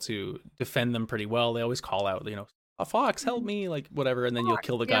was able to defend them pretty well. They always call out, a fox, help Mhm. me, like whatever, and then you'll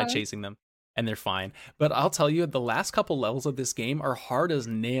kill the guy Yeah. chasing them, and they're fine. But I'll tell you, the last couple levels of this game are hard as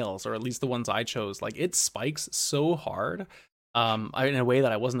nails, or at least the ones I chose. Like it spikes so hard, in a way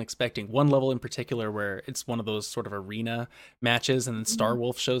that I wasn't expecting. One level in particular where it's one of those sort of arena matches, and then Mhm.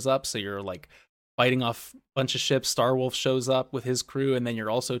 Starwolf shows up, so you're like fighting off a bunch of ships. Starwolf shows up with his crew, and then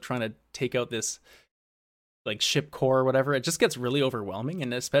you're also trying to take out this like ship core or whatever. It just gets really overwhelming,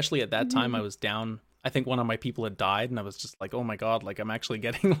 and especially at that time I Mhm. was down. I think one of my people had died, and I was just like, oh my god, like I'm actually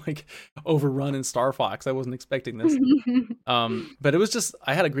getting like overrun in Star Fox. I wasn't expecting this. But it was just,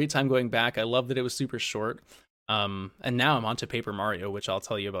 I had a great time going back. I love that it was super short. And now I'm on to Paper Mario, which I'll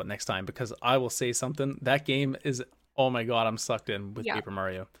tell you about next time, because I will say something. That game is, oh my god, I'm sucked in with Yeah. Paper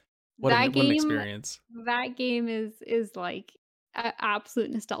Mario. That What an game experience. that game is like a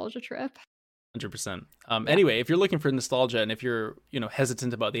absolute nostalgia trip. 100%. Yeah. Anyway, if you're looking for nostalgia, and if you're,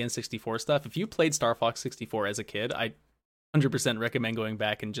 hesitant about the N64 stuff, if you played Star Fox 64 as a kid, I 100% recommend going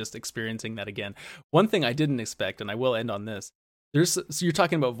back and just experiencing that again. One thing I didn't expect, and I will end on this. So you're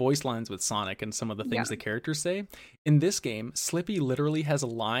talking about voice lines with Sonic and some of the Yeah. things the characters say. In this game, Slippy literally has a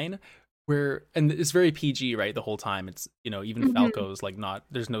line where, and it's very PG, right? The whole time, it's, even Mhm. Falco's like not,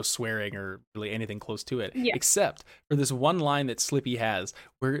 there's no swearing or really anything close to it, Yeah. except for this one line that Slippy has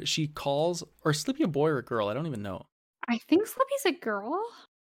where she calls, or Slippy a boy or a girl? I don't even know. I think Slippy's a girl?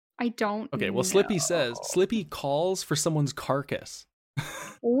 I don't Okay, well, know. Slippy calls for someone's carcass.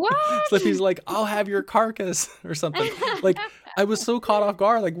 What? Slippy's like, I'll have your carcass or something. Like, I was so caught off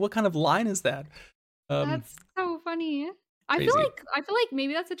guard. Like, what kind of line is that? Um, That's so funny. Crazy. I feel like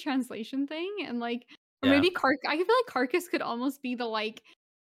maybe that's a translation thing, and, like, or Yeah. maybe I feel like carcass could almost be the, like,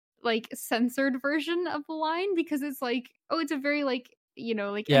 like censored version of the line because it's like, oh, it's a very like,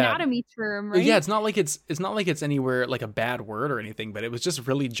 like Yeah. anatomy term, Yeah, right? it's not like it's anywhere like a bad word or anything, but it was just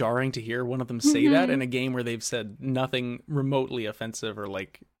really jarring to hear one of them say that in Mhm. a game where they've said nothing remotely offensive or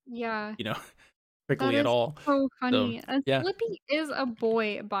like, Yeah. you know, That prickly at is all. so So, funny. And yeah. Slippy is a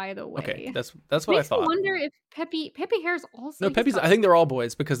boy, by the Okay, way. that's what I Makes me thought. wonder if Peppy Hare's also No, he's Peppy's got I think they're all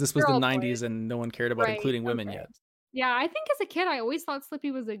boys because this was they're the all boys. 90s and no one cared about Right, including women okay. yet. Yeah, I think as a kid, I always thought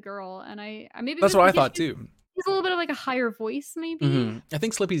Slippy was a girl, and I maybe it That's was what I because thought too. he's a little bit of like a higher voice, maybe? I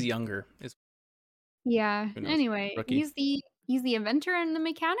think Slippy's younger. Is Yeah, who knows? anyway, Rookie. he's the inventor and the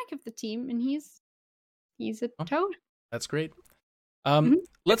mechanic of the team, and he's a Oh, toad. that's great. Mhm. Good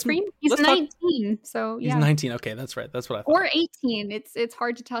Let's for him. He's let's talk. 19, so He's yeah. 19. Okay, that's right. That's what I thought. Or 18, it's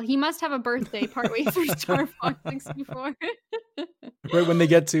hard to tell. He must have a birthday partway through Star Fox 64. Right when they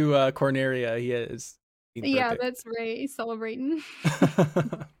get to Corneria, he has his Yeah, birthday. that's right, he's celebrating.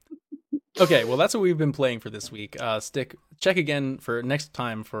 Okay, well that's what we've been playing for this week. Check again for next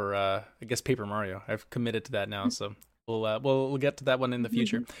time for I guess Paper Mario. I've committed to that now, so we'll get to that one in the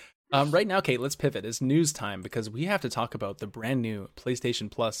future. Right now, Kate, let's pivot. It's news time because we have to talk about the brand new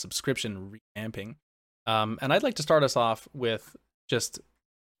PlayStation Plus subscription revamping. And I'd like to start us off with just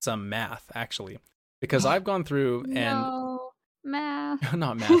some math, actually, because I've gone through and No, math.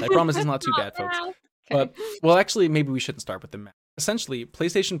 not math. I promise it's not too Not bad, folks. math. Okay. But well, actually, maybe we shouldn't start with the math. Essentially,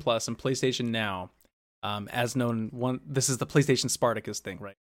 PlayStation Plus and PlayStation Now, as known, this is the PlayStation Spartacus thing,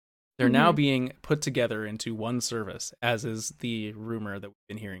 right? They're now Mhm. being put together into one service, as is the rumor that we've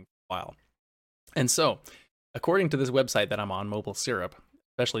been hearing for a while. And so, according to this website that I'm on, Mobile Syrup,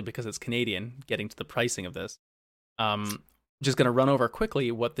 especially because it's Canadian, getting to the pricing of this, just going to run over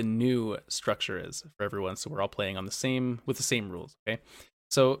quickly what the new structure is for everyone, so we're all playing on with the same rules. Okay,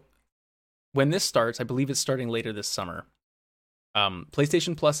 so when this starts, I believe it's starting later this summer.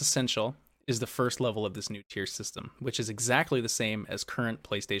 PlayStation Plus Essential is the first level of this new tier system, which is exactly the same as current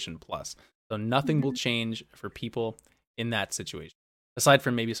PlayStation Plus. So nothing will Mhm. change for people in that situation, aside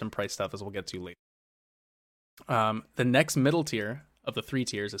from maybe some price stuff, as we'll get to later. The next middle tier of the 3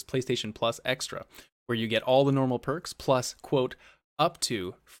 tiers is PlayStation Plus Extra, where you get all the normal perks plus, quote, up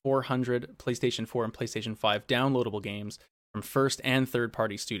to 400 PlayStation 4 and PlayStation 5 downloadable games from first and third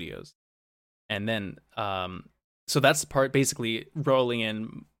party studios. And then, so that's the part basically rolling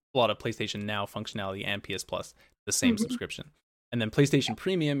in a lot of PlayStation Now functionality and PS Plus, the same Mhm. subscription. And then PlayStation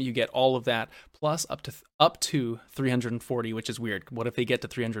Premium, you get all of that plus up to 340, which is weird. What if they get to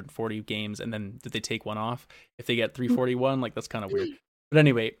 340 games and then did they take one off? If they get 341, like that's kind of weird. But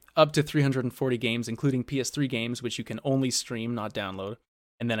anyway, up to 340 games, including PS3 games, which you can only stream, not download.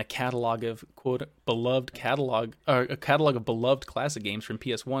 And then a catalog of quote beloved catalog, or a catalog of beloved classic games from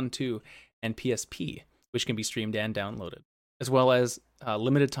PS1, 2, and PSP, which can be streamed and downloaded, as well as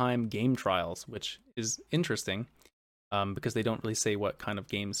limited time game trials, which is interesting because they don't really say what kind of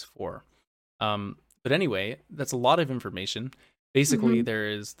games for. But anyway, that's a lot of information. Basically, Mhm. there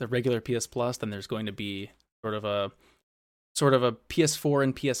is the regular PS Plus, then there's going to be sort of a PS4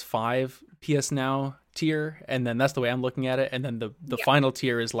 and PS5 PS Now tier, and then that's the way I'm looking at it. And then the Yeah. final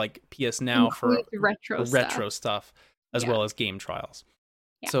tier is like PS Now for Includes retro the stuff. retro stuff, as Yeah. well as game trials.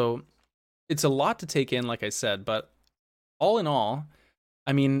 Yeah. So it's a lot to take in, like I said, but all in all,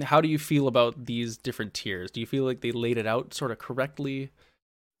 I mean, how do you feel about these different tiers? Do you feel like they laid it out sort of correctly?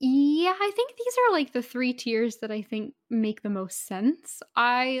 Yeah, I think these are like the 3 tiers that I think make the most sense.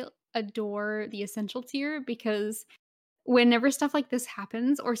 I adore the essential tier because whenever stuff like this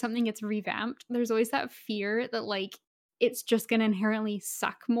happens or something gets revamped, there's always that fear that like it's just going to inherently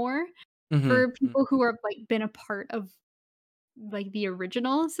suck more Mm-hmm. for people who are like been a part of like the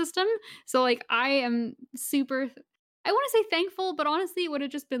original system. So like I am super I want to say thankful, but honestly it would have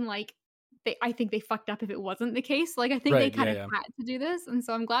just been like I think they fucked up if it wasn't the case. Like I think they Right. kind Yeah. of Yeah. had to do this, and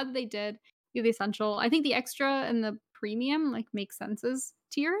so I'm glad that they did do the essential. I think the extra and the premium like make sense as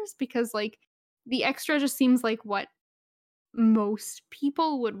tiers because like the extra just seems like what most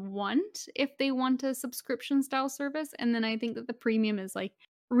people would want if they want a subscription style service, and then I think that the premium is, like,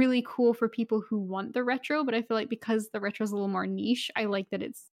 really cool for people who want the retro, but I feel like because the retro is a little more niche, I like that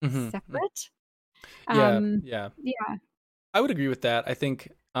it's Mm-hmm. separate. Yeah. Yeah. Yeah. I would agree with that. I think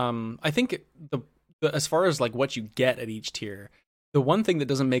the as far as like what you get at each tier, the one thing that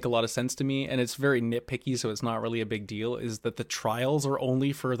doesn't make a lot of sense to me, and it's very nitpicky, so it's not really a big deal, is that the trials are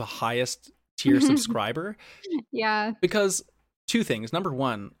only for the highest tier subscriber. Yeah. Because two things. Number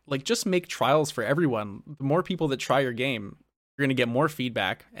one, like just make trials for everyone. The more people that try your game, you're gonna get more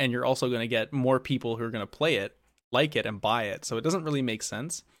feedback, and you're also gonna get more people who are gonna play it, like it, and buy it. So it doesn't really make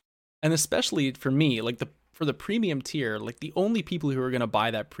sense. And especially for me, like for the premium tier, like the only people who are going to buy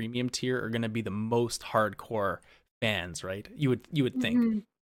that premium tier are going to be the most hardcore fans, right? You would think. Mhm.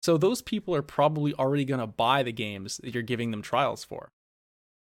 So those people are probably already going to buy the games that you're giving them trials for.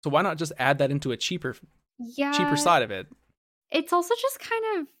 So why not just add that into a cheaper Yeah, side of it? it's also just kind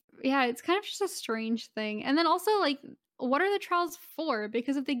of, yeah, it's kind of just a strange thing. And then also, like, what are the trials for?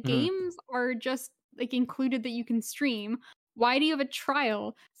 Because if the Mhm. games are just like included that you can stream, why do you have a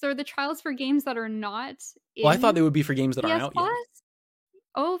trial? So are the trials for games that are not Well, I thought they in would be for games that aren't PS out Plus? yet.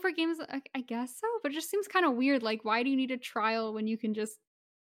 Oh, for games, I guess so, but it just seems kind of weird. Like, why do you need a trial when you can just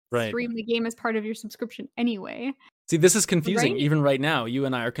Right. stream the game as part of your subscription anyway? See, this is confusing. Right? Even right now, you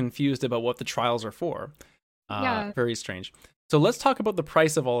and I are confused about what the trials are for. Yeah, Very strange. So let's talk about the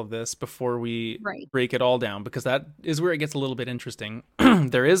price of all of this before we right. break it all down, because that is where it gets a little bit interesting.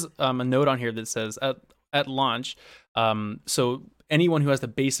 There is a note on here that says at launch, so anyone who has the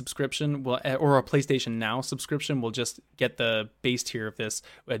base subscription will, or a PlayStation Now subscription, will just get the base tier of this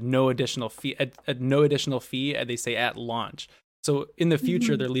at no additional fee. At no additional fee, and they say at launch. So in the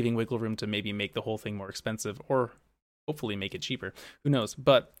future, Mhm. they're leaving wiggle room to maybe make the whole thing more expensive, or hopefully make it cheaper. Who knows?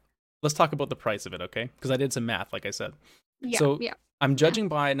 But let's talk about the price of it, okay? Because I did some math, like I said. Yeah, So yeah. I'm judging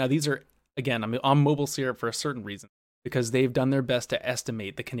by, now these are, again, I'm on Mobile Syrup for a certain reason, because they've done their best to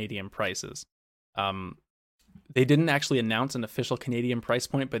estimate the Canadian prices. Um, they didn't actually announce an official Canadian price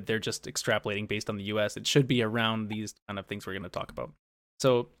point, but they're just extrapolating based on the US. It should be around these kind of things we're going to talk about.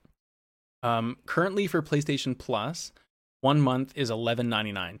 So currently for PlayStation Plus, 1 month is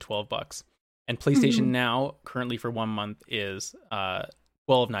 $11.99, $12. And PlayStation Mhm. Now currently for 1 month is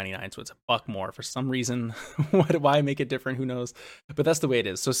 $12.99, so it's $1 more for some reason. Why make it different? Who knows? But that's the way it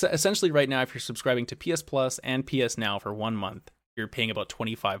is. So essentially, right now, if you're subscribing to PS Plus and PS Now for 1 month, you're paying about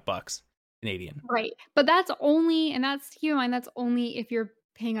 $25 Canadian. Right, but that's only, and that's, keep in mind, that's only if you're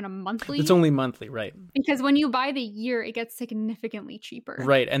paying on a It's monthly, only monthly, right? because when you buy the year, it gets significantly cheaper.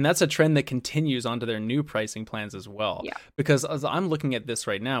 Right, and that's a trend that continues onto their new pricing plans as well. Yeah. Because as I'm looking at this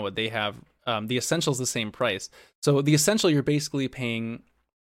right now, what they have, the Essential's the same price. So the Essential, you're basically paying,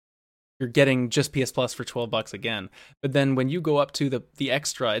 you're getting just PS Plus for $12 again. But then when you go up to the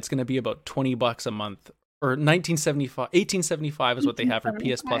extra, it's going to be about $20 a month, or 1875 is what they have for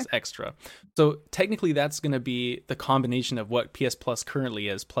PS 1875. Plus Extra. So technically, that's going to be the combination of what PS Plus currently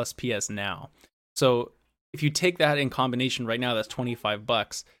is plus PS Now. So if you take that in combination right now, that's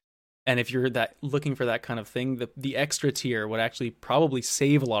 $25. And if you're that looking for that kind of thing, the extra tier would actually probably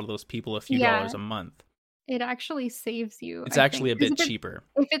save a lot of those people a few Yeah, dollars a month. it actually saves you, It's I think, actually a 'cause bit cheaper.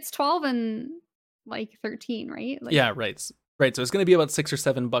 if it's 12 and, like, 13, right? Like, Yeah, right. Right. So it's going to be about $6 or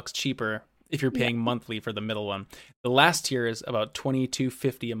 $7 cheaper if you're yeah. paying monthly for the middle one. The last tier is about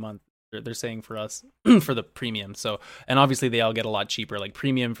 $22.50 a month. They're saying for us for the premium. So, and obviously they all get a lot cheaper. Like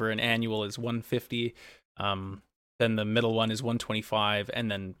premium for an annual is $150. Then the middle one is $125, and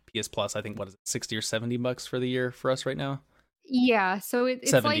then PS Plus, I think, what is it, $60 or $70 for the year for us right now? Yeah, so it's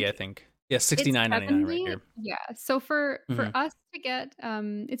 70, like, I think. Yeah, it's $69.99 right 70, here. yeah, so for Hmm. us to get,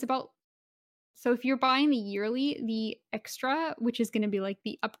 it's about, so if you're buying the yearly, the extra, which is gonna be, like,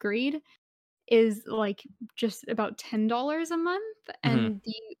 the upgrade, is, like, just about $10 a month, Hmm. and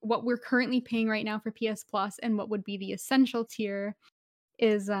the what we're currently paying right now for PS Plus and what would be the essential tier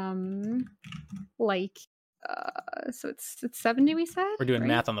is, like, so it's 70, we said, We're doing right?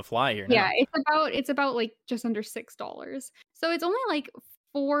 math on the fly here Yeah, now it's about, like, just under $6. So it's only, like,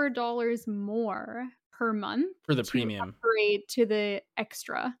 $4 more per month for the to premium. upgrade to the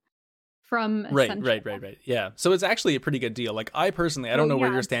extra from Right, essential. right, right, right. Yeah. So it's actually a pretty good deal. Like I personally, I don't So, know where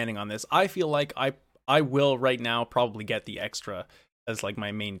yeah, you're standing on this. I feel like I will right now probably get the extra as like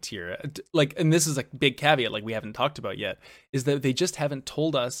my main tier. Like, and this is a big caveat, like we haven't talked about yet, is that they just haven't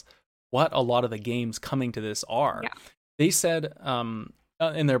told us what a lot of the games coming to this are. yeah. They said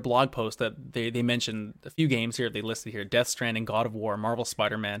in their blog post that they mentioned a few games here. They listed here: Death Stranding, God of War, Marvel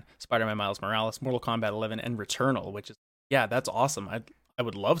Spider-Man, Spider-Man Miles Morales, Mortal Kombat 11, and Returnal. Which is, yeah, that's awesome. I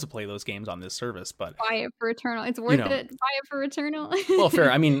would love to play those games on this service, but Buy it for Eternal. It's you worth know, it. Buy it for Eternal. well,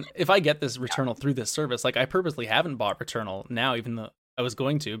 fair. I mean, if I get this Returnal through this service, like I purposely haven't bought Returnal now, even though I was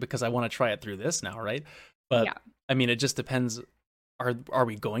going to, because I want to try it through this now, right? But Yeah. I mean, it just depends. Are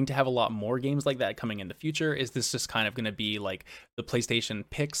we going to have a lot more games like that coming in the future? Is this just kind of going to be like the PlayStation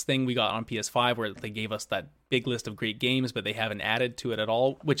Picks thing we got on PS5, where they gave us that big list of great games, but they haven't added to it at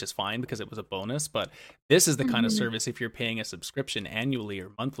all, which is fine because it was a bonus. But this is the kind of Mhm. service, if you're paying a subscription annually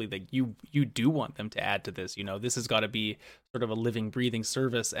or monthly, that you do want them to add to this. You know, this has got to be sort of a living, breathing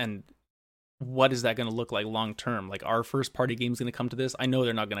service, and what is that going to look like long term? Like, are first party games going to come to this? I know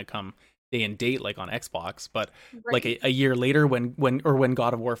they're not going to come day and date like on Xbox, but like Right. a year later when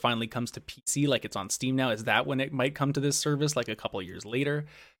God of War finally comes to PC, like it's on Steam now, is that when it might come to this service? Like a couple of years later?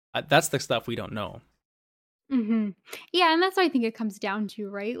 That's the stuff we don't know. Yeah, and that's what I think it comes down to,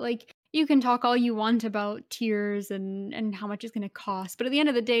 right? Like, you can talk all you want about tiers and how much it's gonna cost, but at the end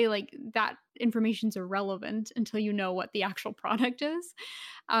of the day, like, that information's irrelevant until you know what the actual product is.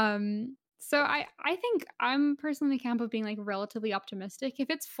 So I think I'm personally in the camp of being, like, relatively optimistic. If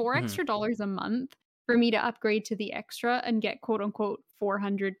it's 4 Hmm. extra dollars a month for me to upgrade to the extra and get quote unquote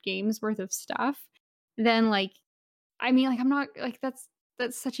 400 games worth of stuff, then, like, I mean, like, I'm not like, that's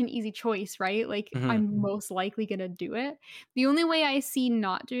such an easy choice, right? Like, Hmm. I'm most likely gonna do it. The only way I see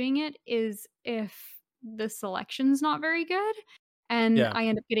not doing it is if the selection's not very good and Yeah. I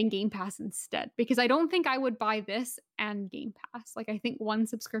end up getting Game Pass instead, because I don't think I would buy this and Game Pass. Like, I think one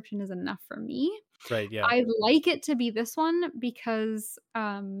subscription is enough for me. Right. Yeah. I'd like it to be this one because,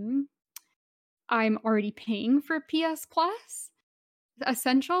 I'm already paying for PS Plus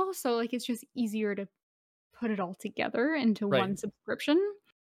Essential, so, like, it's just easier to put it all together into Right. one subscription.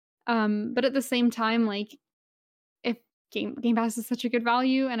 But at the same time, like, if Game Pass is such a good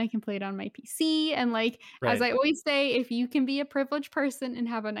value and I can play it on my PC, and, like, as Right. I always say, if you can be a privileged person and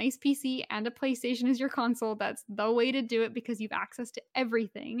have a nice PC and a PlayStation as your console, that's the way to do it because you've access to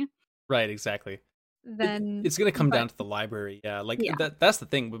everything, Right. Exactly. then It's going to come but down to the library. Yeah. Like yeah. that's the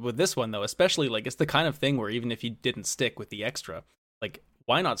thing with this one though, especially like it's the kind of thing where even if you didn't stick with the extra, like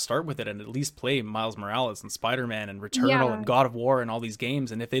why not start with it and at least play Miles Morales and Spider-Man and Returnal Yeah. and God of War and all these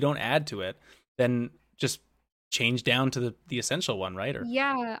games, and if they don't add to it, then just change down to the essential one, right? Or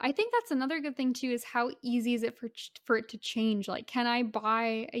Yeah, I think that's another good thing too is how easy is it for it to change? Like, can I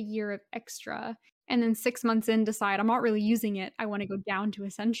buy a year of extra and then 6 months in decide I'm not really using it, I wanna go down to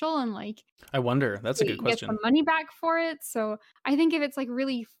essential and, like, I wonder. That's a good get some question. money back for it? So, I think if it's, like,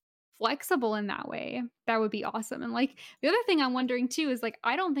 really flexible in that way, that would be awesome, and, like, the other thing I'm wondering too is, like,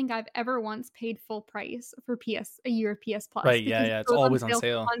 I don't think I've ever once paid full price for a year of PS Plus Right. Yeah. because it Yeah. It's goes on always on sale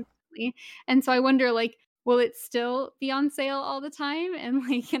sale. constantly, and so I wonder, like, will it still be on sale all the time? And,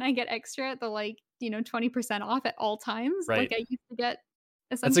 like, can I get extra at the, like, 20% off at all times like Right. I used to get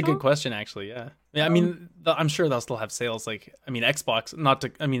That's a good Essential? question, actually. Yeah, yeah. I So mean, I'm sure they'll still have sales. Like, I mean, Xbox, not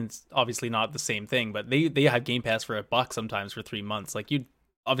to. I mean, it's obviously not the same thing, but they have Game Pass for $1 sometimes for 3 months. Like, you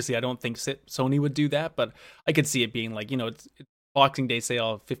obviously, I don't think Sony would do that, but I could see it being like, it's Boxing Day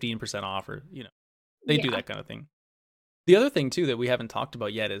sale, 15% off, or they do yeah. that kind of thing. The other thing too that we haven't talked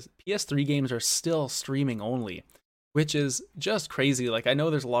about yet is PS3 games are still streaming only, which is just crazy. Like I know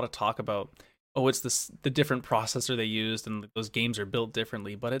there's a lot of talk about it's the different processor they used and those games are built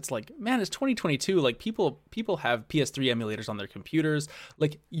differently, but it's like, man, it's 2022. Like people have PS3 emulators on their computers.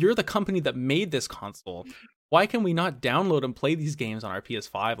 Like you're the company that made this console. Why can we not download and play these games on our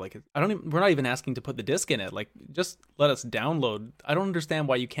PS5? Like we're not even asking to put the disc in it. Like just let us download. I don't understand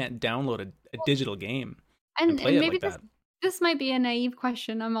why you can't download a digital game and play And it maybe like this that. this might be a naive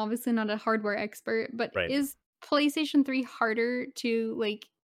question, I'm obviously not a hardware expert, but Right. is PlayStation 3 harder to, like,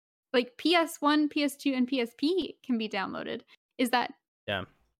 PS1, PS2, and PSP can be downloaded. Is that Yeah.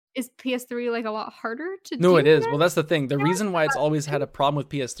 is PS3, like, a lot harder to No, it do is. than Well, that's the thing. The PS? reason why Is it's that always had true? a problem with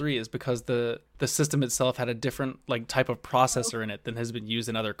PS3 is because the system itself had a different like type of Oh, processor in it than has been used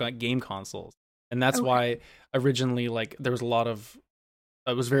in other game consoles. And that's okay, why originally like there was a lot of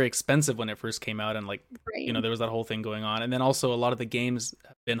it was very expensive when it first came out and like right. there was that whole thing going on. And then also a lot of the games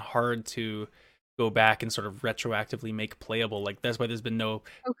have been hard to go back and sort of retroactively make playable. Like that's why there's been no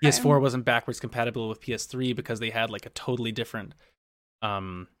Okay. PS4 wasn't backwards compatible with PS3 because they had like a totally different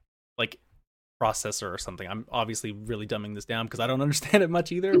um like processor or something. I'm obviously really dumbing this down because I don't understand it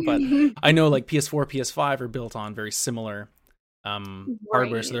much either, but I know like PS4, PS5 are built on very similar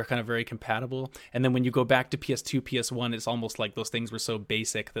hardware, so Right. they're kind of very compatible. And then when you go back to PS2, PS1, it's almost like those things were so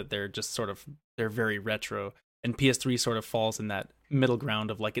basic that they're just sort of they're very retro. And PS3 sort of falls in that middle ground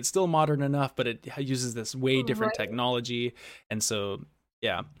of like it's still modern enough, but it uses this way different Right. technology. And so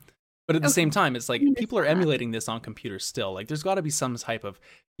yeah, but at the Okay. same time, it's I like people are understand that. emulating this on computers still. Like there's got to be some type of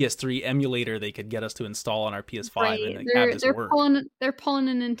PS3 emulator they could get us to install on our PS5 and Right. like, have this work. They're pulling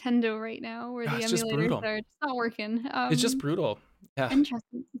a Nintendo right now where Ah, the it's just emulators brutal. are just not working. It's just brutal. Yeah,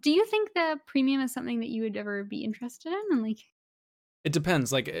 Interesting. Do you think the premium is something that you would ever be interested in? And, like it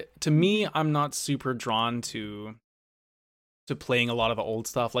depends. Like to me, Mhm. I'm not super drawn to playing a lot of the old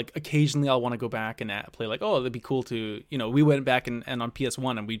stuff. Like occasionally I'll want to go back and play like, oh, it'd be cool to, we went back and on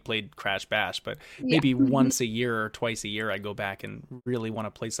PS1 and we played Crash Bash, but Yeah. maybe Mhm. once a year or twice a year I go back and really want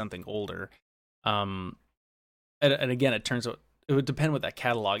to play something older. Um and again, it turns out it would depend what that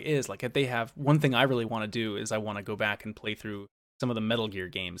catalog is. Like if they have one thing I really want to do is I want to go back and play through some of the Metal Gear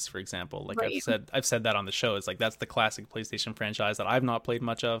games, for example. Like Right. I've said that on the show. It's like that's the classic PlayStation franchise that I've not played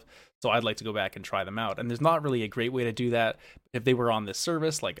much of, so I'd like to go back and try them out. And there's not really a great way to do that. If they were on this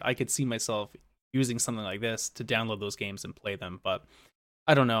service, like I could see myself using something like this to download those games and play them, but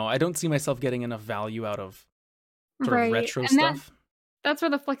I don't know. I don't see myself getting enough value out of sort of Right. retro And stuff. that's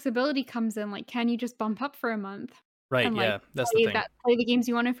where the flexibility comes in. Like, can you just bump up for a month Right, and like yeah, that's the thing. play the games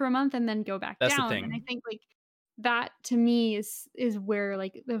you wanted for a month and then go back That's the down? And I thing. think like that to me is where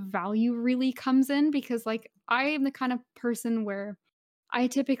like the value really comes in, because like I am the kind of person where I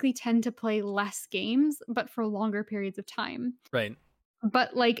typically tend to play less games but for longer periods of time. Right.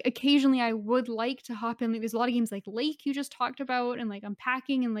 But, like, occasionally I would like to hop in, like, there's a lot of games like Lake you just talked about and, like,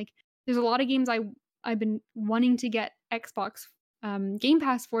 Unpacking, and, like, there's a lot of games I've been wanting to get Xbox, Game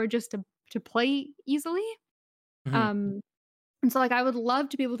Pass for just to play easily. Mhm. Um, and so, like, I would love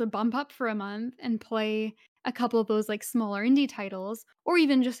to be able to bump up for a month and play a couple of those, like, smaller indie titles, or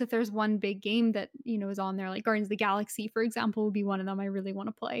even just if there's one big game that, is on there, like Guardians of the Galaxy, for example, would be one of them I really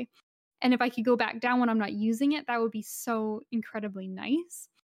wanna play. And if I could go back down when I'm not using it, that would be so incredibly nice,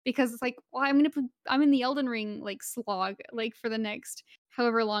 because it's like, well, I'm in the Elden Ring, like, slog, like, for the next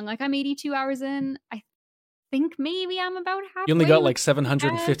however long, like, I'm 82 hours in. I think maybe I'm about You only halfway, got which like isn't bad.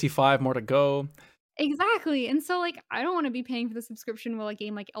 755 more to go. Exactly, and so, like, I don't wanna be paying for the subscription while a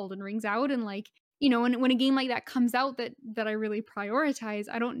game like Elden Ring's out, and, like, when a game like that comes out that I really prioritize,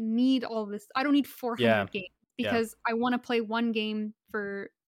 I don't need all this I don't need Yeah. 400 games, Yeah. because I wanna play one game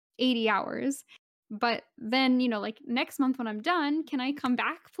for 80 hours. But then, like, next month when I'm done, "Can I come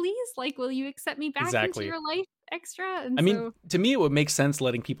back, please? Like, will you accept me back into Exactly. your life extra?" I And mean, so to me, it would make sense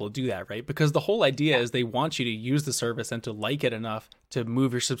letting people do that, right? Because the whole idea yeah, is they want you to use the service and to like it enough to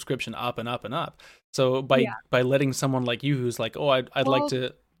move your subscription up and up and up. So yeah. by letting someone like you who's like, oh, I'd like Well,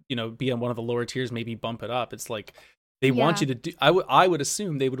 to, be on one of the lower tiers, maybe bump it up. It's like they want yeah, you to do. I would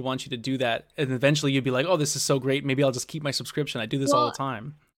assume they would want you to do that, and eventually you'd be like, oh, this is so great. Maybe I'll just keep my subscription. I do this all the well,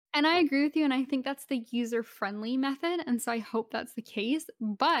 time. and I agree with you, and I think that's the user-friendly method, and so I hope that's the case,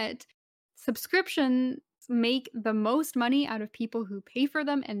 but subscriptions make the most money out of people who pay for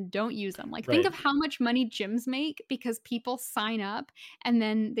them and don't use them. Like, think Right. of how much money gyms make because people sign up and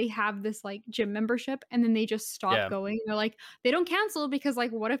then they have this, like, gym membership, and then they just stop Yeah. going. They're like they don't cancel because,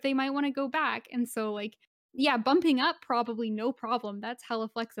 like, what if they might wanna go back? And so, like, yeah, bumping up, probably no problem, that's hella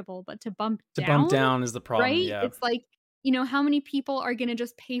flexible, but to bump To bump down, down is the problem. right? Yeah. It's like, how many people are gonna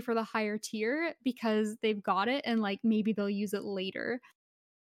just pay for the higher tier because they've got it and, like, maybe they'll use it later?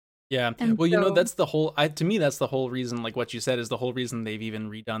 Yeah. And Well, so that's the whole to me that's the whole reason, like what you said is the whole reason they've even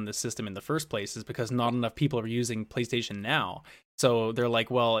redone the system in the first place is because not enough people are using PlayStation Now. So they're like,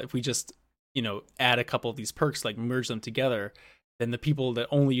 well, if we just, add a couple of these perks, like merge them together, then the people that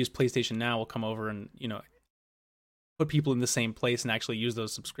only use PlayStation Now will come over and, put people in the same place and actually use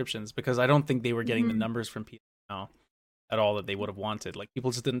those subscriptions because I don't think they were getting the mhm. numbers from people now at all that they would have wanted. Like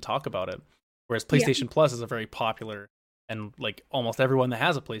people just didn't talk about it. Whereas Yeah. PlayStation Plus is a very popular and like almost everyone that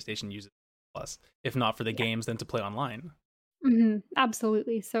has a PlayStation uses Plus, if not for the Yeah. games, then to play online. Mhm.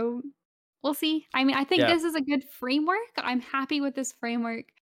 Absolutely. So, we'll see. I mean, I think Yeah, this is a good framework. I'm happy with this framework,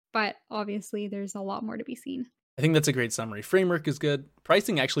 but obviously there's a lot more to be seen. I think that's a great summary. Framework is good.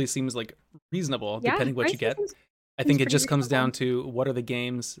 Pricing actually seems like reasonable Yeah, depending what you pricing get. I seems think it pretty just comes reasonable. down to what are the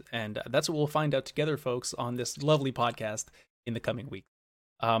games, and that's what we'll find out together, folks, on this lovely podcast in the coming week.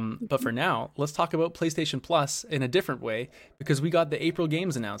 But Mhm. for now, let's talk about PlayStation Plus in a different way because we got the April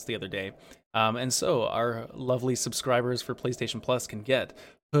games announced the other day. And so our lovely subscribers for PlayStation Plus can get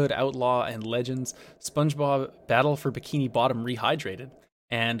Hood, Outlaw, and Legends, SpongeBob Battle for Bikini Bottom Rehydrated,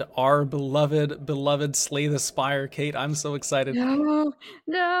 and our beloved Slay the Spire. Kate, I'm so excited. No,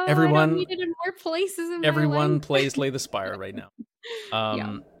 no, I don't Everyone, need it in more places in my life. everyone plays Slay the Spire right now. Yeah.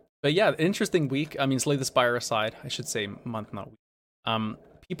 Um, but yeah, interesting week. I mean, Slay the Spire aside, I should say month, not week. Um,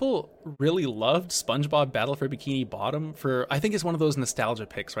 People really loved SpongeBob Battle for Bikini Bottom for I think it's one of those nostalgia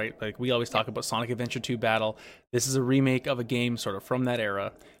picks, right? Like we always Yep. talk about Sonic Adventure 2 Battle. This is a remake of a game sort of from that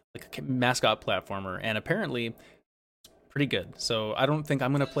era, like a mascot platformer, and apparently pretty good. So I don't think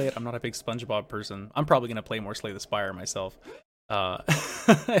I'm gonna play it. I'm not a big SpongeBob person. I'm probably gonna play more Slay the Spire myself. Uh,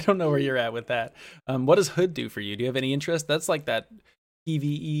 I don't know where you're at with that. What does Hood do for you? Do you have any interest? That's like that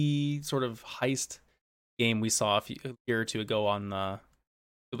PVE sort of heist game we saw a year or two ago on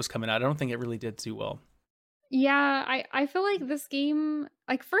it was coming out. I don't think it really did too well. Yeah, I feel like this game,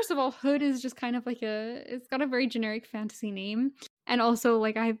 like, first of all, Hood is just kind of like it's got a very generic fantasy name, and also,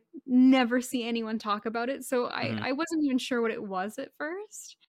 like, I never see anyone talk about it, so I Hmm. I wasn't even sure what it was at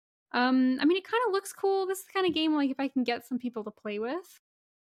first. I mean, it kind of looks cool. This is the kind of game, like, if I can get some people to play with,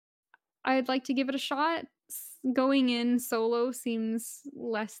 I'd like to give it a shot. Going in solo seems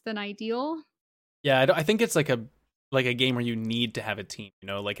less than ideal. Yeah, I think it's like a game where you need to have a team. You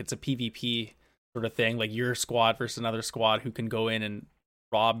know, like it's a PvP sort of thing. Like your squad versus another squad who can go in and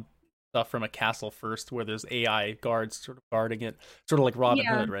rob stuff from a castle first, where there's AI guards sort of guarding it, sort of like Robin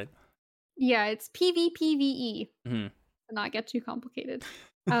Yeah. Hood, right? Yeah, it's PvPvE. Hmm. To not get too complicated.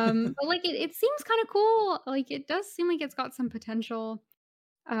 But like it seems kind of cool. Like it does seem like it's got some potential.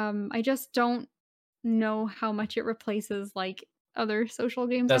 I just don't know how much it replaces like other social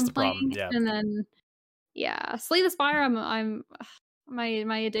games That's I'm the problem. playing. Yeah. And then yeah, Slay the Spire. I'm my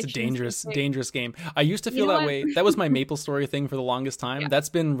It's a addiction is so dangerous, big. dangerous game. I used to You feel know that what? way. That was my Maple Story thing for the longest time. Yeah. That's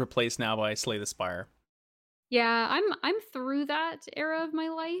been replaced now by Slay the Spire. Yeah, I'm through that era of my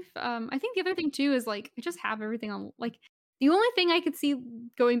life. I think the other thing too is like I just have everything on like the only thing I could see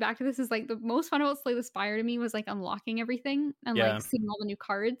going back to this is like the most fun about Slay the Spire to me was like unlocking everything and like Yeah. seeing all the new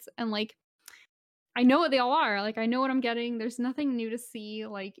cards and like I know what they all are. Like I know what I'm getting. There's nothing new to see.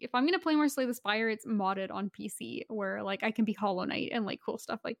 Like if I'm gonna play more Slay the Spire, it's modded on PC where like I can be Hollow Knight and like cool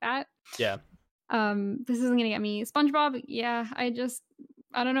stuff like that. Yeah. This isn't gonna get me SpongeBob. Yeah, I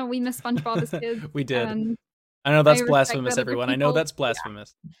don't know. We miss SpongeBob as kids, We did. and I know I that's respect blasphemous, that other everyone. I know people. that's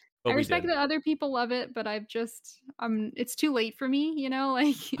blasphemous, I but we respect did. that other people love it, but I've just it's too late for me, you know,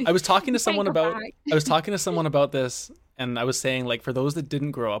 like I was talking to you can't someone go about back. I was talking to someone about this, and I was saying like for those that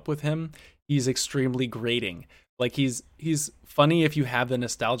didn't grow up with him, he's extremely grating. Like he's funny if you have the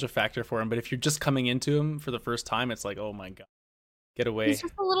nostalgia factor for him, but if you're just coming into him for the first time, it's like, oh my god, get He's away.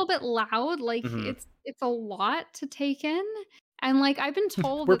 just a little bit loud, like Hmm. it's a lot to take in. And like I've been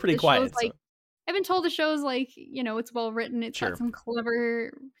told We're that pretty the show's quiet, so like I've been told the show's like, you know, it's well written, it's got sure. some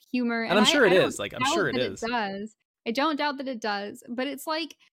clever humor, And and I'm sure it I don't is. Like I'm doubt sure it that it is. does. I don't doubt that it does, but it's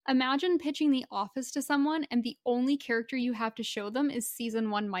like imagine pitching The Office to someone and the only character you have to show them is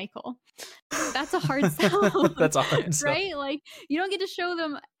season 1 Michael. That's a hard sell, That's a hard sell. right? Like, you don't get to show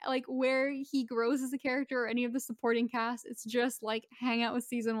them, like, where he grows as a character or any of the supporting cast. It's just, like, hang out with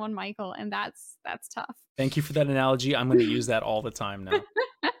season 1 Michael, and that's tough. Thank you for that analogy. I'm going to use that all the time now.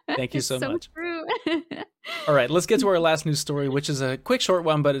 Thank you It's so so much. true. All right, let's get to our last news story, which is a quick, short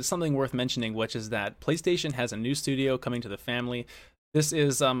one, but it's something worth mentioning, which is that PlayStation has a new studio coming to the family. This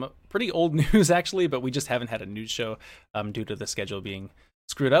is pretty old news, actually, but we just haven't had a news show due to the schedule being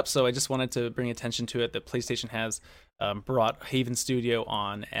screwed up. So I just wanted to bring attention to it that PlayStation has brought Haven Studio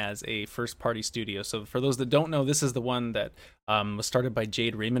on as a first-party studio. So for those that don't know, this is the one that was started by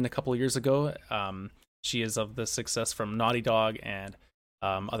Jade Raymond a couple of years ago. She is of the success from Naughty Dog and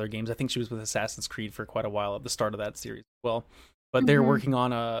other games. I think she was with Assassin's Creed for quite a while at the start of that series as well. But they're Mhm. working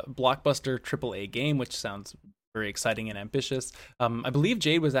on a blockbuster AAA game, which sounds very exciting and ambitious. I believe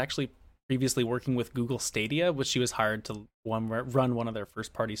Jade was actually previously working with Google Stadia, which she was hired to run one of their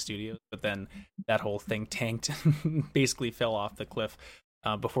first party studios. But then that whole thing tanked and basically fell off the cliff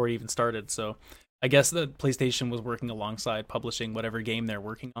before it even started. So I guess the PlayStation was working alongside publishing whatever game they're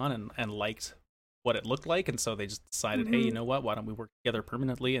working on and liked what it looked like, and so they just decided, hey, you Mhm. know what? Why don't we work together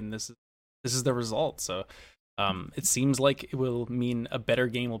permanently? And this is the result. So it seems like it will mean a better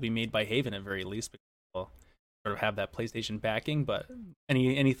game will be made by Haven at very least, because we'll sort of have that PlayStation backing. But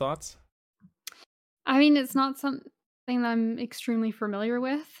any thoughts? I mean, it's not something that I'm extremely familiar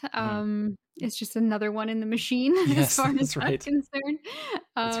with. Hmm. It's just another one in the machine as Yes, far as that's that's right. concerned.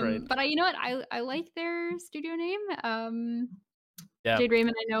 That's right. But you know what? I like their studio name. Yeah. Jade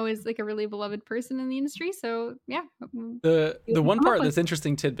Raymond, I know, is like a really beloved person in the industry. So yeah, see what The they one come up part with. that's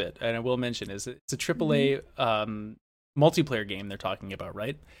interesting tidbit, and I will mention, is it's a Mhm. AAA multiplayer game they're talking about,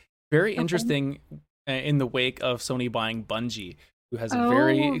 right? Very Okay. interesting in the wake of Sony buying Bungie, who has a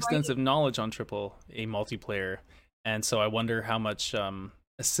very Oh, right. extensive knowledge on AAA multiplayer, and so I wonder how much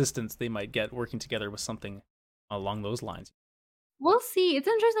assistance they might get working together with something along those lines. We'll see. It's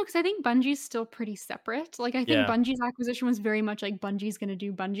interesting because I think Bungie's still pretty separate. Like, I think Yeah. Bungie's acquisition was very much like Bungie's gonna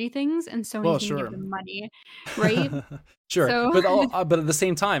do Bungie things, and Well, Sony's gonna give sure. them money, right? Sure, So but at the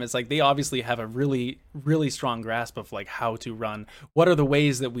same time, it's like they obviously have a really strong grasp of like how to run. What are the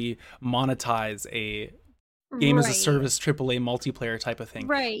ways that we monetize a game as a right. service AAA multiplayer type of thing?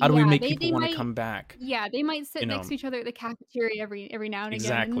 Right, How do we yeah, make people they want to might come back? yeah, they might You sit next know, to each other at the cafeteria every now and again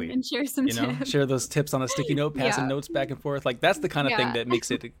exactly. and share some You know, tips. share those tips on a sticky note, passing Yeah, notes back and forth. Like that's the kind of thing yeah. that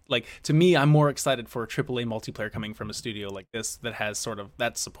makes it like, to me, I'm more excited for a AAA multiplayer coming from a studio like this that has sort of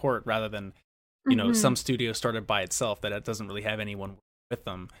that support rather than, you know, Mhm. some studio started by itself that it doesn't really have anyone with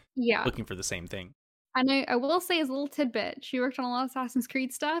them Yeah. looking for the same thing. And I will say as a little tidbit, she worked on a lot of Assassin's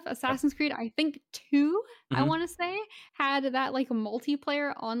Creed stuff. Yep. Assassin's Creed, I think 2, I Hmm. wanna say, had that, like,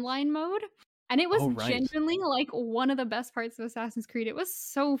 multiplayer online mode, and it was Oh, right. genuinely, like, one of the best parts of Assassin's Creed. It was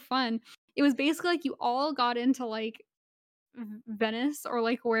so fun. It was basically like you all got into, like, Venice or,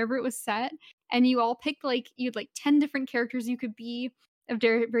 like, wherever it was set, and you all picked, like you had, like, 10 different characters you could be of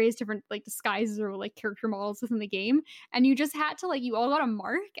various different, like, disguises or, like, character models within the game, and you just had to, like you all got a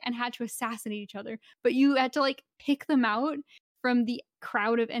mark and had to assassinate each other, but you had to, like, pick them out from the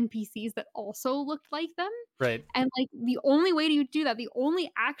crowd of NPCs that also looked like them, Right. and, like, the only way to do that, the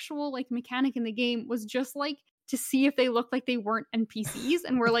only actual, like, mechanic in the game was just, like, to see if they looked like they weren't NPCs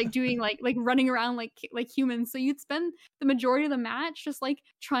and were, like, doing, like, running around like humans, so you'd spend the majority of the match just, like,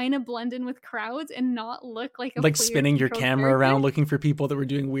 trying to blend in with crowds and not look like a Like spinning your player-controlled camera character. around looking for people that were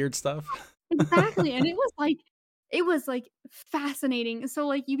doing weird stuff. Exactly, and it was, like, fascinating. So,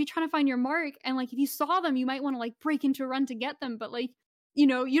 like, you'd be trying to find your mark, and, like, if you saw them, you might wanna, like, break into a run to get them, but, like, you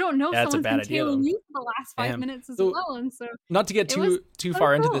don't know if Yeah, it's a someone's bad been idea tailing though. you for the last 5 Damn. minutes as So, well, and so not to get it was too so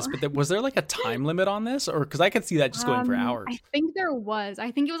far into this, cool. but was there like a time limit on this, or because I could see that just going for I hours? think there was.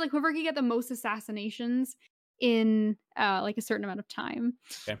 I think it was, like, whoever could get the most assassinations in, like, a certain amount of time.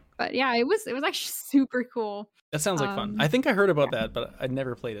 Okay, But, yeah, it was actually super cool. that sounds like fun. I Um, think I heard yeah, about that, but I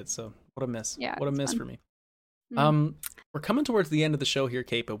never played it. So what a miss! yeah, What a it's miss fun. for me. Mm. Um, we're coming towards the end of the show here,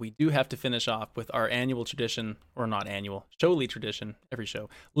 Kate, but we do have to finish off with our annual tradition, or not annual, showly tradition, every show,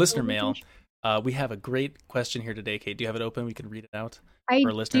 listener Totally mail. tradition. We have a great question here today, Kate. Do you have it open? We can read it out I for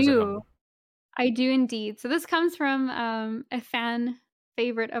our listeners at do. home. I do indeed. So this comes from, a fan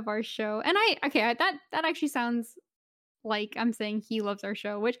favorite of our show, and that actually sounds like I'm saying he loves our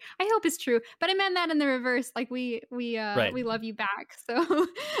show, which I hope is true, but I meant that in the reverse, like Right. we love you back. So,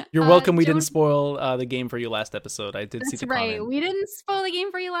 You're welcome. We didn't Jonah spoil the game for you last episode. I did see that's the right. comment. We didn't spoil the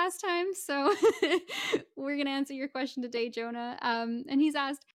game for you last time, so we're gonna answer your question today, Jonah. And he's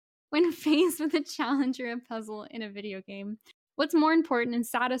asked, when faced with a challenge or a puzzle in a video game, what's more important and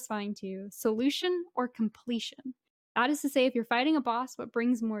satisfying to you, solution or completion? That is to say, if you're fighting a boss, what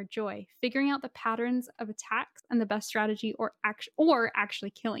brings more joy? Figuring out the patterns of attacks and the best strategy, or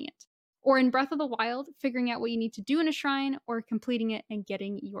actually killing it. Or in Breath of the Wild, figuring out what you need to do in a shrine, or completing it and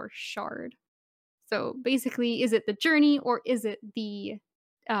getting your shard. So basically, is it the journey or is it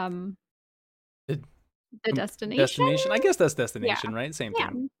um The the destination? destination. I guess that's Yeah. destination, right? Same Yeah.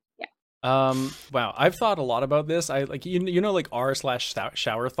 thing. Yeah. Wow. I've thought a lot about this. I like you know like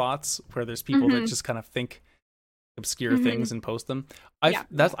r/shower thoughts where there's people that Mhm. just kind of think obscure things Mhm. and post them. Yeah.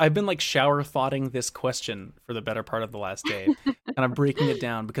 I've been like shower thoughting this question for the better part of the last day, and I'm breaking it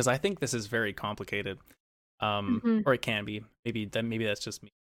down because I think this is very complicated. Mhm. Or it can be. Maybe that's just me.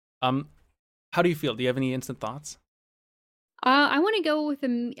 Um, how do you feel? Do you have any instant thoughts? I wanna go with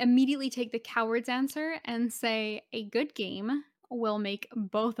immediately take the coward's answer and say a good game will make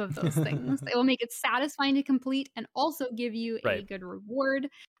both of those things. It will make it satisfying to complete and also give you a Right. good reward.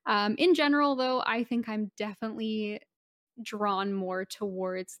 In general, though, I think I'm definitely drawn more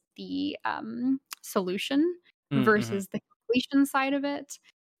towards the, solution Mm-hmm. versus the completion side of it.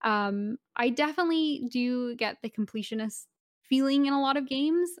 I definitely do get the completionist feeling in a lot of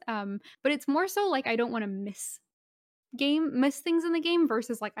games, but it's more so like I don't wanna miss things in the game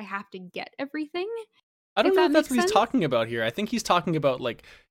versus, like, I have to get everything, I don't if know that if that's makes what he's sense? talking about here. I think he's talking about like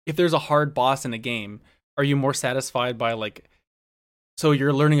if there's a hard boss in a game, are you more satisfied by like so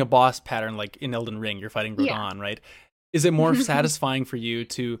you're learning a boss pattern like in Elden Ring, you're fighting Yeah. Rodon, right? Is it more satisfying for you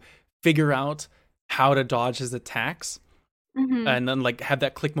to figure out how to dodge his attacks Mhm. and then like have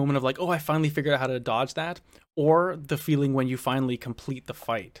that click moment of like, "Oh, I finally figured out how to dodge that?" Or the feeling when you finally complete the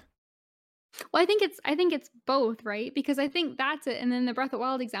fight? Well, I think it's both, right? Because I think that's it, and then the Breath of the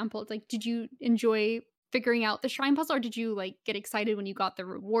Wild example, it's like, did you enjoy figuring out the shrine puzzle, or did you, like, get excited when you got the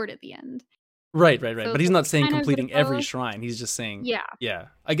reward at the end? Right. So But he's it's not saying kind of a bit of completing every both. shrine. He's just saying, Yeah, yeah.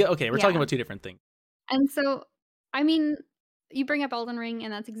 I get okay, we're talking yeah, about two different things. and so, I mean, you bring up Elden Ring,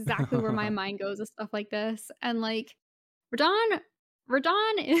 and that's exactly where my mind goes with stuff like this, and, like, Radon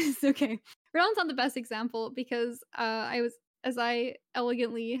Radon is okay, Radon's not the best example because, as I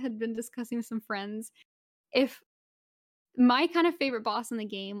elegantly had been discussing with some friends, if my kind of favorite boss in the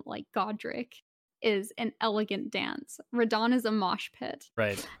game, like Godric, is an elegant dance. Radon is a mosh pit.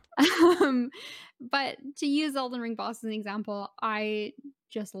 Right. Um, but to use Elden Ring boss as an example, I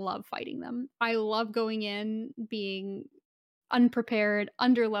just love fighting them. I love going in, being unprepared,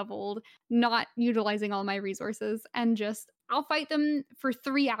 underleveled, not utilizing all my resources, and just I'll fight them for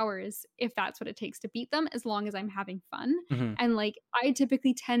 3 hours if that's what it takes to beat them, as long as I'm having fun. Mhm. And, like, I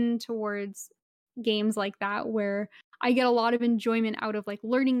typically tend towards games like that where I get a lot of enjoyment out of, like,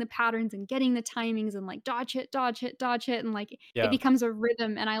 learning the patterns and getting the timings and, like, dodge hit, dodge hit, dodge hit, and, like, it Yeah. becomes a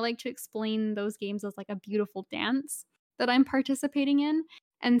rhythm, and I like to explain those games as, like, a beautiful dance that I'm participating in,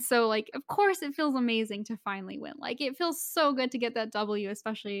 and so, like, of course, it feels amazing to finally win. Like, it feels so good to get that W,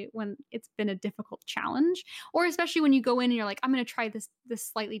 especially when it's been a difficult challenge, or especially when you go in and you're like, "I'm gonna try this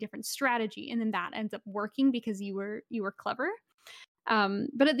slightly different strategy," and then that ends up working because you were clever.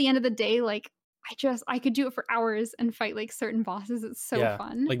 But at the end of the day, like, I could do it for hours and fight, like, certain bosses. It's so Yeah.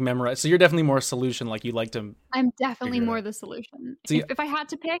 fun. Like memorize. So you're definitely more solution. Like you like to I'm definitely figure it more out. the solution. See, If I had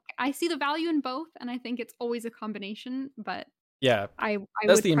to pick, I see the value in both, and I think it's always a combination, but yeah, I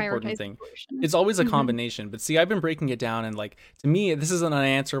that's would the important prioritize the thing. solution. It's always a Mhm. combination, but see, I've been breaking it down, and like to me, this is an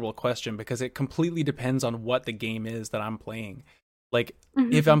unanswerable question because it completely depends on what the game is that I'm playing. Like,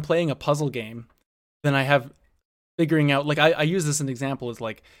 if Mhm. I'm playing a puzzle game, then I have figuring out. Like, I use this as an example as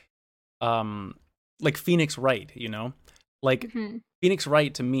um, like Phoenix Wright, you know, like Mhm. Phoenix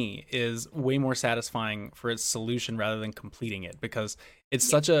Wright to me is way more satisfying for its solution rather than completing it because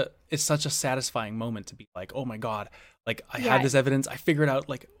Yeah. it's such a satisfying moment to be like, oh my god, like I had Yeah. this evidence, I figured out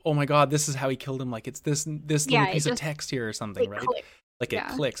like, oh my god, this is how he killed him, like it's this little Yeah, piece of text here or something, it right? clicks. Like it Yeah.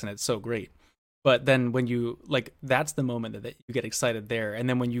 clicks and it's so great. But then when you like that's the moment that you get excited there, and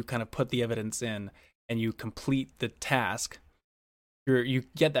then when you kind of put the evidence in and you complete the task, you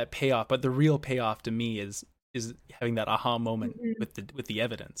get that payoff, but the real payoff to me is having that aha moment Mhm. with the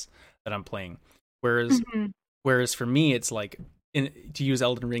evidence that I'm playing. Whereas Mhm. whereas for me it's like to use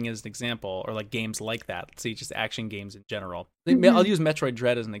Elden Ring as an example, or like games like that, see just action games in general. I'll Mhm. use Metroid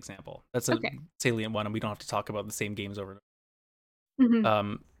Dread as an example. That's a Okay. salient one, and we don't have to talk about the same games over and Mhm.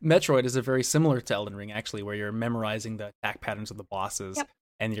 over. Metroid is a very similar to Elden Ring actually, where you're memorizing the attack patterns of the bosses Yep.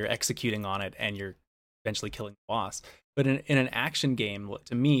 and you're executing on it and you're eventually killing the boss. But in an action game,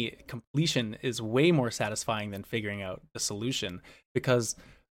 to me, completion is way more satisfying than figuring out the solution because,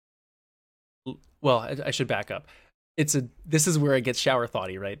 well, I should back up. This is where it gets shower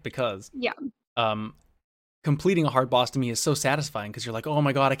thoughty, right? Because Yeah. um, completing a hard boss to me is so satisfying because you're like, oh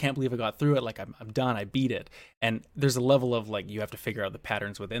my god, I can't believe I got through it. Like I'm done, I beat it. And there's a level of like you have to figure out the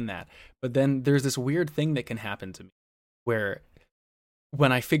patterns within that. But then there's this weird thing that can happen to me where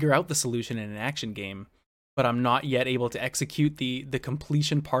when I figure out the solution in an action game, but I'm not yet able to execute the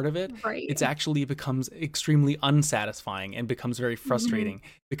completion part of it, it's Right. actually becomes extremely unsatisfying and becomes very Mhm. frustrating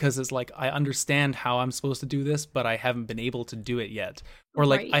because it's like I understand how I'm supposed to do this, but I haven't been able to do it yet. Or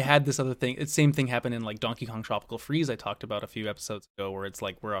like I Right. had this other thing, it's same thing happened in like Donkey Kong Tropical Freeze I talked about a few episodes ago, where it's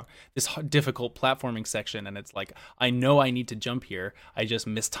like we're this difficult platforming section and it's like I know I need to jump here, I just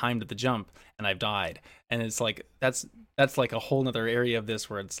mistimed the jump and I've died. And it's like that's like a whole nother area of this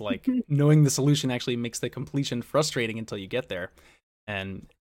where it's like knowing the solution actually makes the completion frustrating until you get there,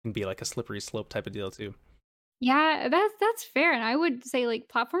 and can be like a slippery slope type of deal too. Yeah, that's fair, and I would say, like,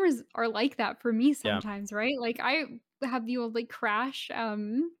 platformers are like that for me Yeah. sometimes, right? Like, I have the old, like, Crash,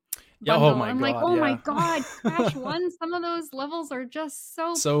 Yeah. Oh bundle, my and I'm like, god. "Oh my Yeah. god, Crash 1, some of those levels are just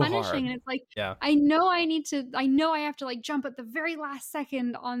so So punishing," hard. and it's like, Yeah. I know I have to, like, jump at the very last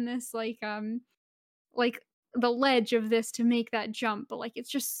second on this, like, the ledge of this to make that jump, but, like, it's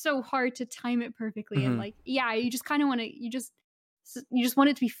just so hard to time it perfectly, and, Hmm. like, yeah, you just kinda wanna you just want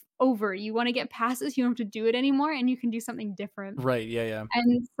it to be over. You wanna get past this, you don't have to do it anymore, and you can do something different. Right. Yeah. Yeah.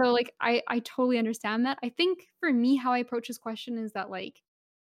 And so, like, I totally understand that. I think for me, how I approach this question is that, like,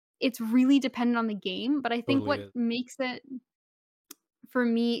 it's really dependent on the game, but I think Totally what is. makes it for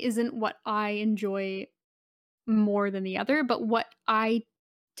me isn't what I enjoy more than the other, but what I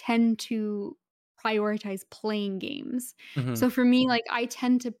tend to prioritize playing games. Hmm. So for me, like, I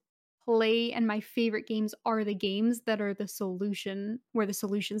tend to play and my favorite games are the games that are the solution where the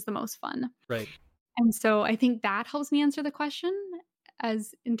solution's the most fun. Right. And so I think that helps me answer the question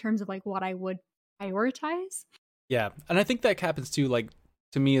as in terms of, like, what I would prioritize. Yeah, and I think that happens too. Like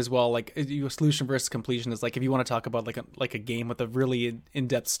to me as well. Like you solution versus completion is like if you want to talk about like a game with a really in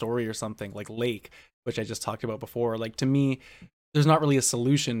depth story or something like Lake, which I just talked about before. Like to me, there's not really a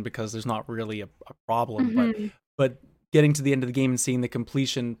solution because there's not really a problem. Mhm. But getting to the end of the game and seeing the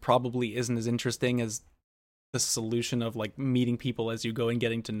completion probably isn't as interesting as the solution of like meeting people as you go and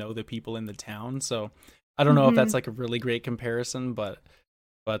getting to know the people in the town. So I don't know if that's Mhm. like a really great comparison, but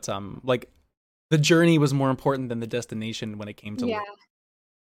like the journey was more important than the destination when it came to Yeah.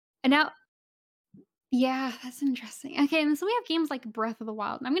 And now yeah, that's interesting. Okay, and so we have games like Breath of the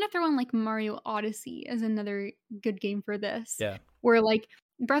Wild. And I'm gonna throw in like Mario Odyssey as another good game for this. yeah. Where like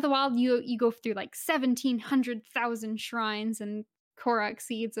Breath of the Wild, you go through like 1,700,000 shrines and Korok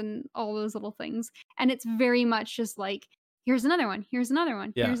seeds and all those little things. And it's very much just like here's another one, here's another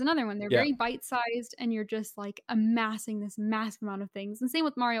one, Yeah. here's another one. They're Yeah. very bite-sized, and you're just, like, amassing this massive amount of things. And same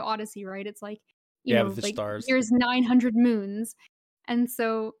with Mario Odyssey, right? It's like, Yeah, with the like, stars. here's 900 moons. And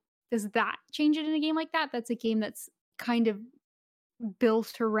so, does that change it in a game like that? That's a game that's kind of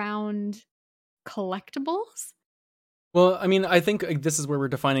built around collectibles? Well, I mean, I think this is where we're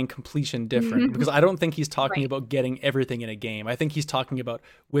defining completion different because I don't think he's talking Right. about getting everything in a game. I think he's talking about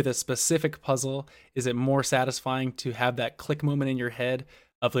with a specific puzzle, is it more satisfying to have that click moment in your head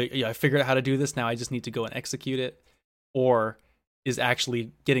of like, yeah, I figured out how to do this, now I just need to go and execute it, or is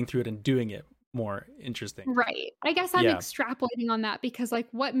actually getting through it and doing it more interesting? Right. I guess I'm Yeah, extrapolating on that because, like,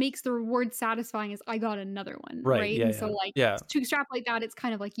 what makes the reward satisfying is I got another one, right. right? Yeah, And so, yeah, like, yeah. to extrapolate that, it's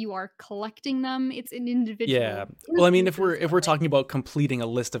kind of like you are collecting them. It's an Yeah. individual Well, I mean, if instances, we're but, like, talking about completing a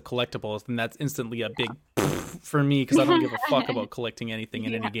list of collectibles, then that's instantly a big for me because I don't give a fuck about collecting anything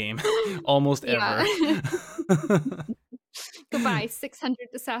in yeah. any game, almost Yeah. ever. Goodbye, 600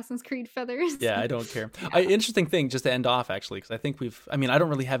 Assassin's Creed feathers. Yeah, I don't care. Yeah. Interesting thing, just to end off, actually, because I think we've. I mean, I don't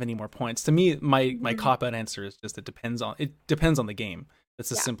really have any more points. To me, my Mhm. cop out answer is just it depends on the game. It's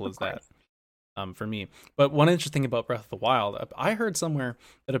as Yeah, simple of as that. course. For me. But one interesting about Breath of the Wild, I heard somewhere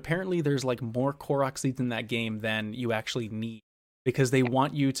that apparently there's like more Korok seeds in that game than you actually need because they Yeah.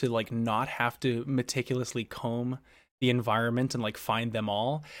 want you to like not have to meticulously comb the environment and like find them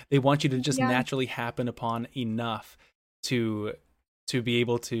all. They want you to just Yeah. naturally happen upon enough to be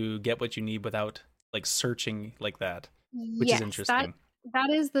able to get what you need without like searching like that, which is Yes, that interesting. that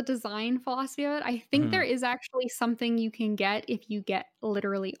is the design philosophy of it. I think there Mhm. is actually something you can get if you get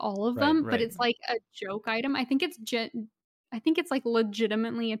literally all of Right, them, but right. it's like a joke item. I think it's, like,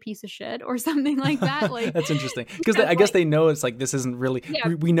 legitimately a piece of shit or something like that, like, That's interesting because because, I guess like, they know it's like this isn't really.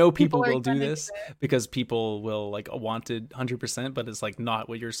 yeah, We know people people are will do gonna do this it. because people will like want it 100%, but it's like not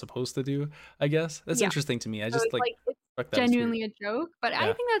what you're supposed to do. I guess that's Yeah. interesting to me. I So just it's like like it's fuck that. It's weird. genuinely a joke, but I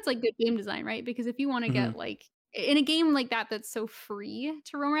Yeah. think that's, like, good game design, right? Because if you wanna Hmm. get, like in a game like that that's so free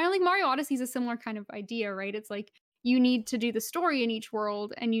to roam around, like Mario Odyssey is a similar kind of idea, right? It's like you need to do the story in each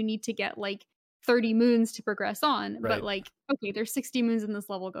world, and you need to get, like, 30 moons to progress on, but, Right. like, okay, there's 60 moons in this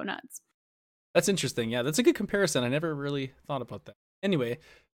level, go nuts. That's interesting. Yeah, that's a good comparison. I never really thought about that. Anyway,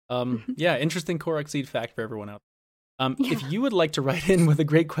 yeah, interesting Korok seed fact for everyone out. If Yeah. you would like to write in with a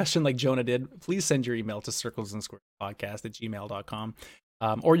great question like Jonah did, please send your email to circlesandSquaresPodcast@gmail.com.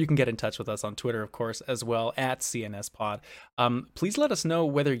 Or you can get in touch with us on Twitter, of course, as well at CNSPod. Please let us know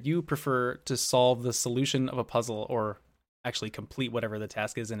whether you prefer to solve the solution of a puzzle or actually complete whatever the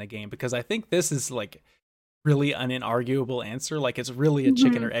task is in a game, because I think this is like really an inarguable answer. Like it's really a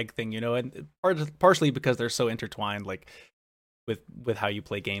chicken or Mhm. egg thing, and partially because they're so intertwined, like with how you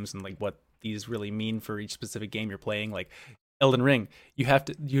play games and like what these really mean for each specific game you're playing. Like Elden Ring, you have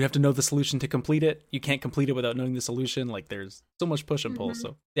to know the solution to complete it. You can't complete it without knowing the solution. Like there's so much push and pull. Mhm.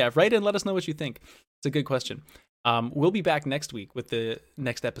 So yeah, write in, let us know what you think. It's a good question. We'll be back next week with the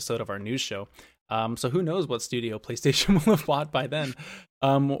next episode of our news show. So who knows what studio PlayStation will have bought by then,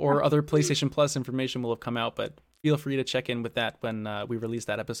 or other PlayStation Plus information will have come out. But feel free to check in with that when we release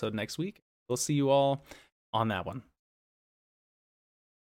that episode next week. We'll see you all on that one.